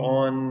working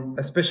on.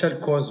 A special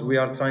cause we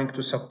are trying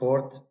to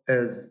support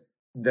is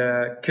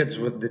the Kids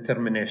with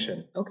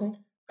Determination. Okay.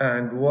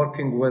 And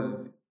working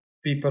with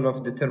people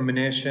of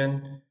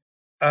determination.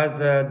 As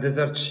a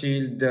Desert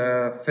Shield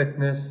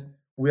Fitness,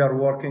 we are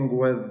working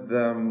with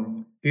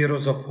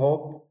Heroes of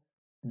Hope.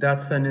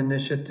 That's an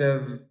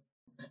initiative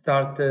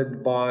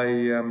started by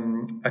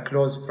a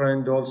close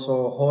friend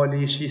also,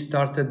 Holly. She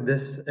started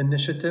this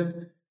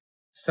initiative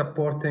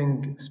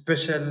supporting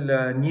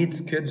special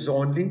needs kids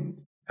only.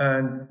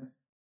 And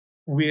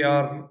we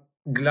are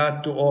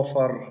glad to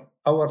offer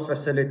our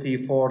facility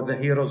for the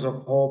Heroes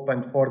of Hope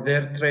and for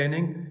their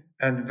training.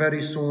 And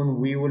very soon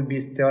we will be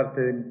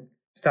starting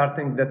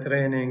the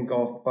training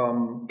of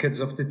Kids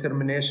of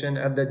Determination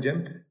at the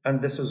gym.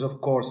 And this is, of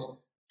course,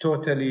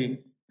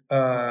 totally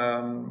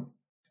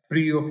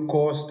free of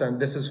cost. And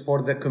this is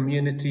for the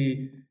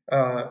community.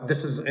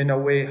 This is, in a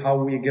way, how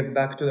we give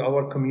back to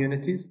our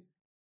communities.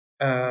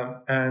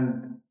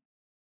 And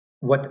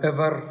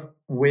whatever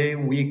way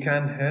we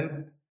can help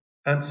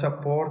and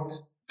support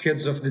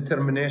Kids of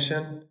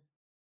Determination,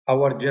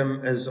 our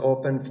gym is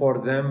open for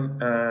them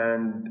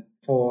and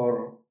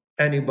for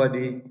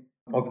anybody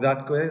of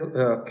that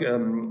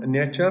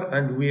nature.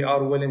 And we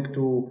are willing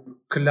to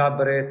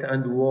collaborate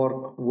and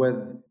work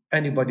with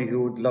anybody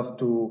who would love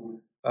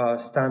to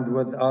stand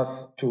with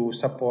us to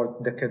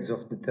support the Kids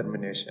of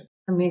Determination.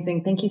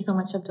 Amazing. Thank you so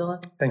much,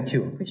 Abdullah. Thank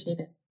you. Appreciate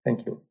it.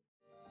 Thank you.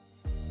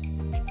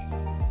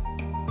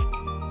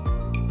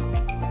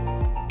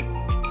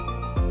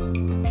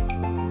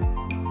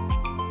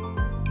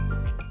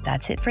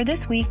 That's it for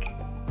this week.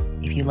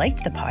 If you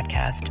liked the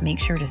podcast, make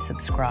sure to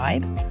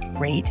subscribe,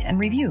 rate, and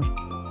review.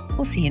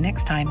 We'll see you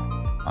next time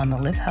on the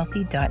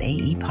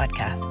Livehealthy.ae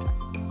Podcast.